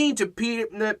did it mean to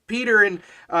Peter and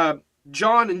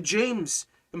John and James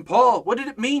and Paul? What did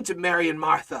it mean to Mary and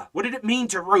Martha? What did it mean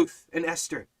to Ruth and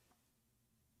Esther?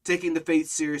 Taking the faith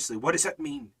seriously. What does that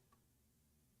mean?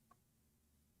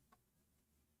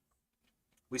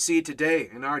 We see today,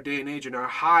 in our day and age, in our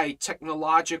high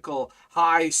technological,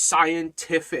 high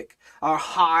scientific, our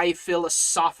high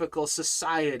philosophical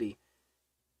society,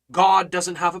 God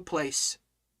doesn't have a place.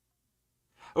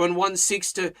 When one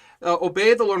seeks to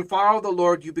obey the Lord and follow the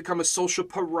Lord, you become a social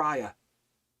pariah.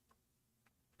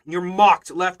 You're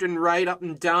mocked left and right, up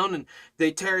and down, and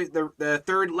they tear the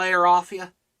third layer off you.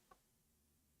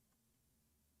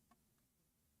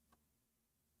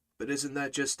 But isn't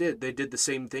that just it? They did the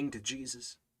same thing to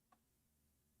Jesus.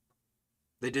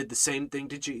 They did the same thing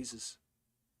to Jesus.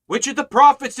 Which of the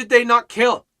prophets did they not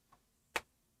kill?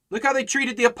 Look how they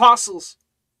treated the apostles.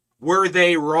 Were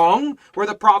they wrong? Were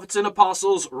the prophets and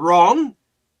apostles wrong?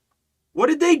 What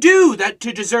did they do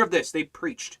to deserve this? They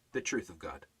preached the truth of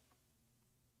God.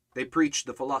 They preached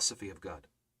the philosophy of God.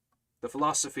 The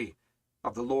philosophy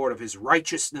of the Lord, of his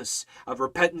righteousness, of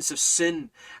repentance of sin,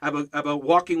 about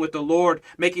walking with the Lord,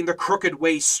 making the crooked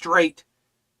way straight.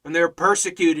 And they were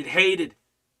persecuted, hated.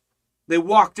 They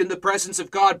walked in the presence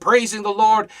of God, praising the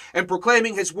Lord and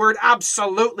proclaiming his word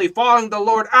absolutely, following the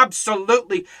Lord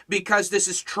absolutely, because this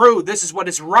is true. This is what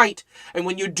is right. And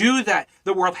when you do that,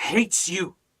 the world hates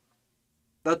you.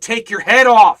 They'll take your head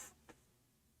off,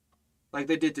 like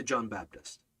they did to John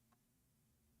Baptist.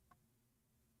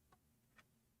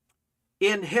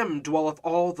 In him dwelleth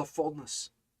all the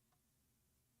fullness.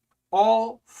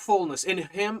 All fullness. In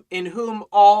him, in whom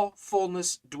all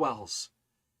fullness dwells.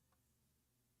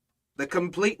 The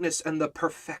completeness and the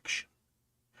perfection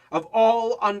of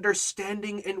all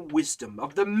understanding and wisdom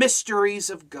of the mysteries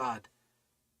of God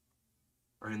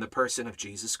are in the person of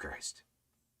Jesus Christ.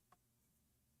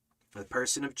 The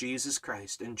person of Jesus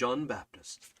Christ and John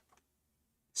Baptist,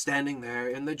 standing there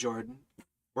in the Jordan,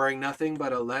 wearing nothing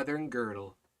but a leathern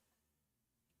girdle,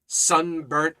 sun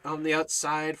burnt on the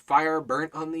outside, fire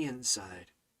burnt on the inside,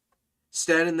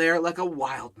 standing there like a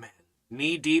wild man,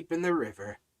 knee deep in the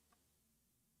river,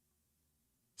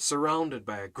 surrounded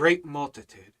by a great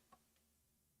multitude.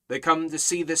 They come to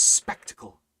see this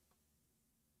spectacle.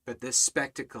 But this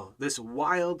spectacle, this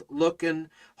wild-looking,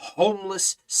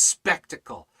 homeless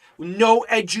spectacle, no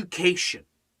education,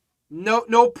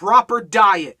 no proper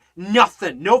diet,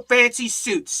 nothing, no fancy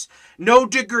suits, no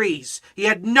degrees. He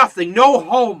had nothing, no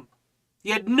home.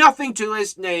 He had nothing to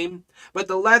his name but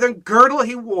the leathern girdle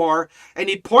he wore, and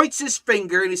he points his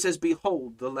finger and he says,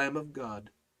 "Behold, the Lamb of God,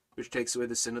 which takes away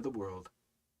the sin of the world."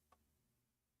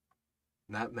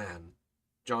 And that man,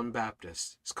 John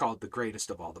Baptist, is called the greatest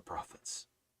of all the prophets.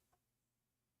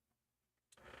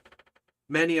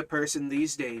 Many a person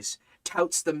these days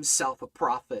touts themselves a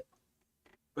prophet,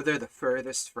 but they're the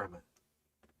furthest from it.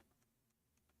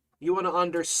 You want to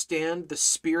understand the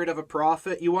spirit of a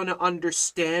prophet? You want to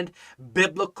understand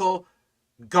biblical,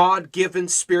 God-given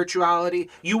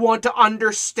spirituality? You want to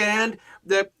understand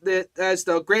that as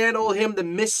the grand old hymn, the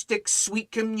mystic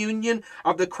sweet communion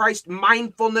of the Christ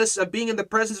mindfulness of being in the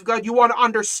presence of God? You want to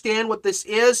understand what this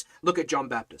is? Look at John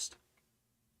Baptist.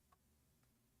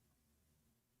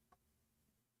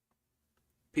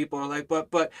 People are like,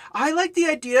 but I like the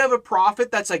idea of a prophet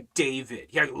that's like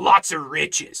David. He had lots of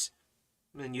riches.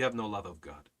 And you have no love of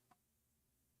God.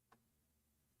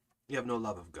 You have no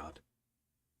love of God.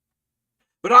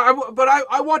 But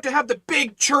I want to have the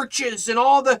big churches and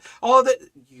all the.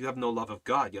 You have no love of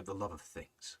God. You have the love of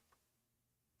things.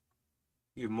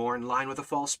 You're more in line with a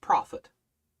false prophet.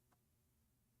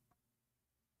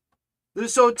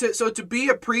 So to be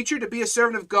a preacher, to be a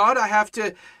servant of God, I have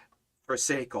to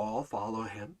forsake all, follow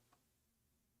him.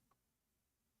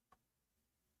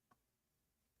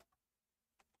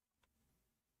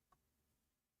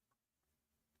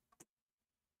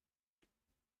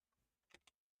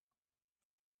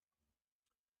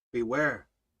 Beware,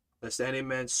 lest any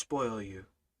man spoil you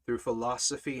through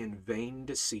philosophy and vain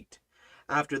deceit,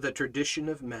 after the tradition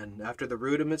of men, after the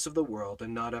rudiments of the world,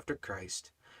 and not after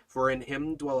Christ. For in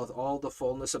him dwelleth all the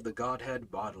fullness of the Godhead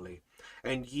bodily,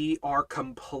 and ye are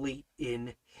complete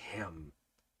in him,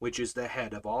 which is the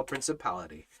head of all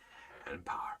principality and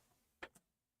power.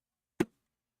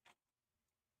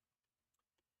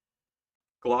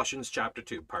 Colossians chapter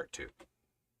 2, part 2.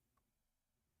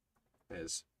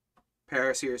 As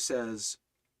Paris here says,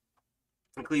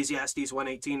 Ecclesiastes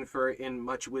 1:18, for in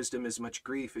much wisdom is much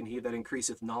grief, and he that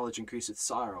increaseth knowledge increaseth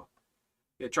sorrow.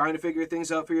 You're trying to figure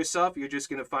things out for yourself, you're just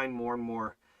going to find more and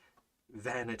more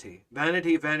vanity.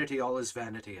 Vanity, vanity, all is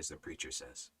vanity, as the preacher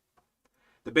says.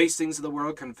 The base things of the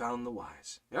world confound the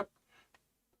wise. Yep.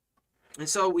 And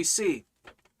so we see,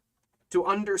 to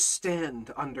understand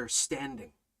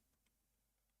understanding,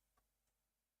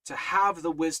 to have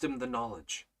the wisdom, the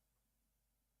knowledge,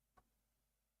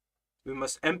 we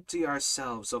must empty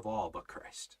ourselves of all but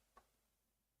Christ.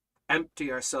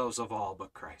 empty ourselves of all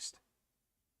but Christ.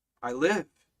 I live,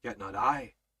 yet not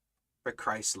I, but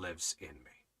Christ lives in me.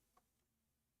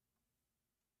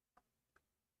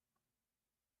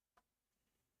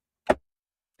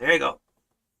 There you go.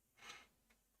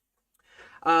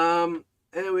 And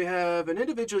we have an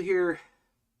individual here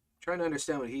trying to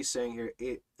understand what he's saying here.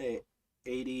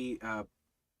 80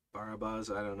 Barabbas,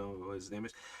 I don't know what his name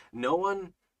is. No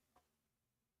one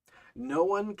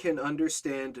can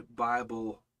understand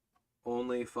Bible,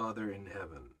 only Father in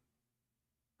heaven.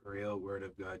 Real word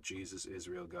of God, Jesus is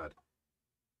real God.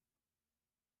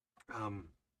 I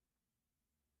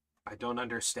don't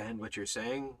understand what you're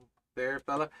saying there,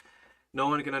 fella. No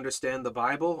one can understand the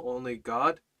Bible, only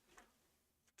God.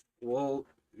 Well,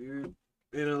 you're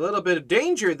in a little bit of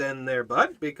danger then there,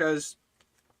 bud, because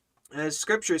as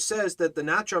Scripture says that the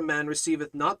natural man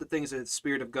receiveth not the things of the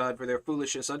Spirit of God, for their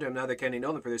foolishness unto him, neither can he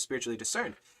know them, for they're spiritually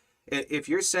discerned. If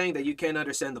you're saying that you can't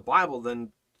understand the Bible,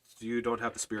 then you don't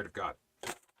have the Spirit of God.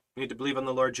 You need to believe on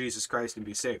the Lord Jesus Christ and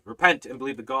be saved. Repent and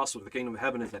believe the gospel of the kingdom of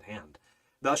heaven is at hand.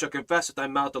 Thou shalt confess with thy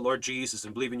mouth the Lord Jesus,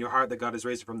 and believe in your heart that God has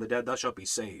raised him from the dead, thou shalt be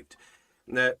saved.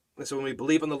 So when we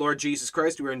believe on the Lord Jesus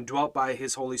Christ, we are indwelt by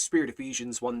his Holy Spirit.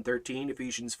 Ephesians 1:13,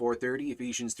 Ephesians 4:30,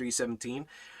 Ephesians 3:17.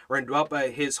 We're indwelt by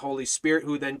his Holy Spirit,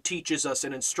 who then teaches us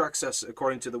and instructs us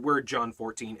according to the word, John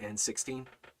 14 and 16.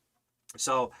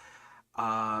 So,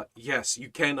 yes, you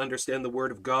can understand the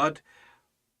word of God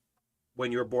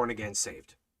when you're born again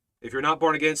saved. If you're not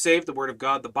born again saved, the word of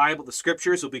God, the Bible, the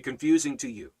scriptures will be confusing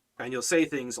to you. And you'll say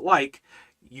things like,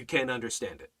 you can't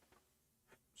understand it.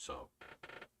 So,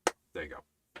 there you go.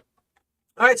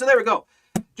 All right, so there we go.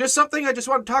 Just something I just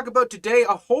want to talk about today.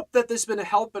 I hope that this has been a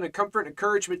help and a comfort and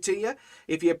encouragement to you.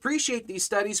 If you appreciate these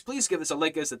studies, please give us a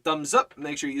like, as a thumbs up.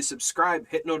 Make sure you subscribe,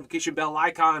 hit notification bell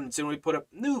icon so when we put up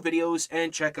new videos,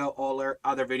 and check out all our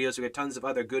other videos. We got tons of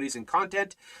other goodies and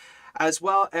content, as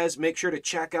well as make sure to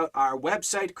check out our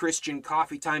website,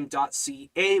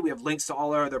 christiancoffeetime.ca. We have links to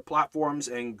all our other platforms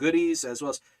and goodies, as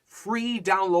well as free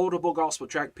downloadable gospel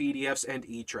track PDFs and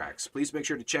e-tracks. Please make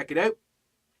sure to check it out.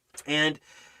 And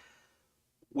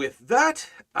with that,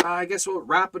 I guess we'll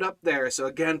wrap it up there. So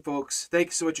again, folks,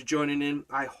 thanks so much for joining in.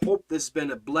 I hope this has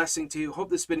been a blessing to you. Hope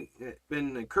this has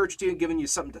been encouraging to you, giving you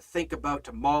something to think about,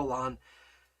 to mull on,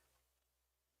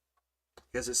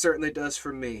 because it certainly does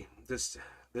for me. This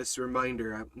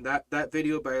reminder, that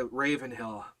video by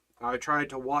Ravenhill, I tried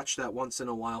to watch that once in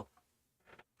a while.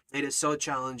 It is so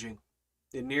challenging.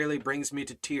 It nearly brings me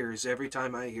to tears every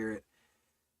time I hear it.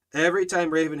 Every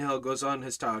time Ravenhill goes on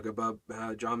his talk about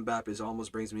John Baptist,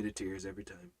 almost brings me to tears every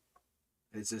time.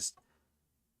 It's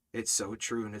so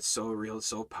true, and it's so real, it's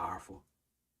so powerful.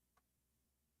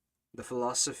 The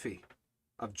philosophy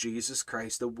of Jesus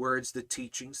Christ, the words, the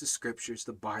teachings, the scriptures,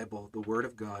 the Bible, the Word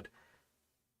of God,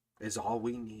 is all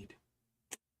we need.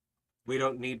 We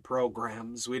don't need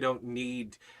programs. We don't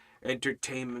need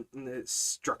entertainment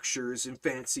structures and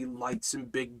fancy lights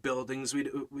and big buildings.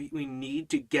 We need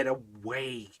to get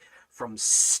away from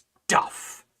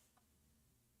stuff.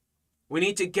 We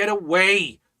need to get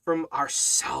away from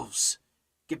ourselves.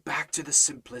 Get back to the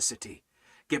simplicity.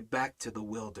 Get back to the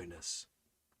wilderness.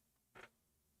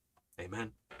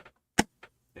 Amen.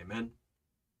 Amen.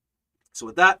 So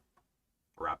with that,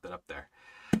 we'll wrap that up there.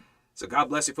 So God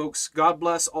bless you, folks. God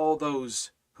bless all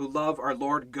those who love our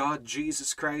Lord God,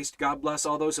 Jesus Christ. God bless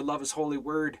all those who love his holy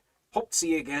word. Hope to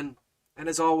see you again. And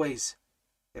as always,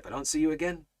 if I don't see you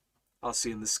again, I'll see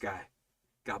you in the sky.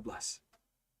 God bless.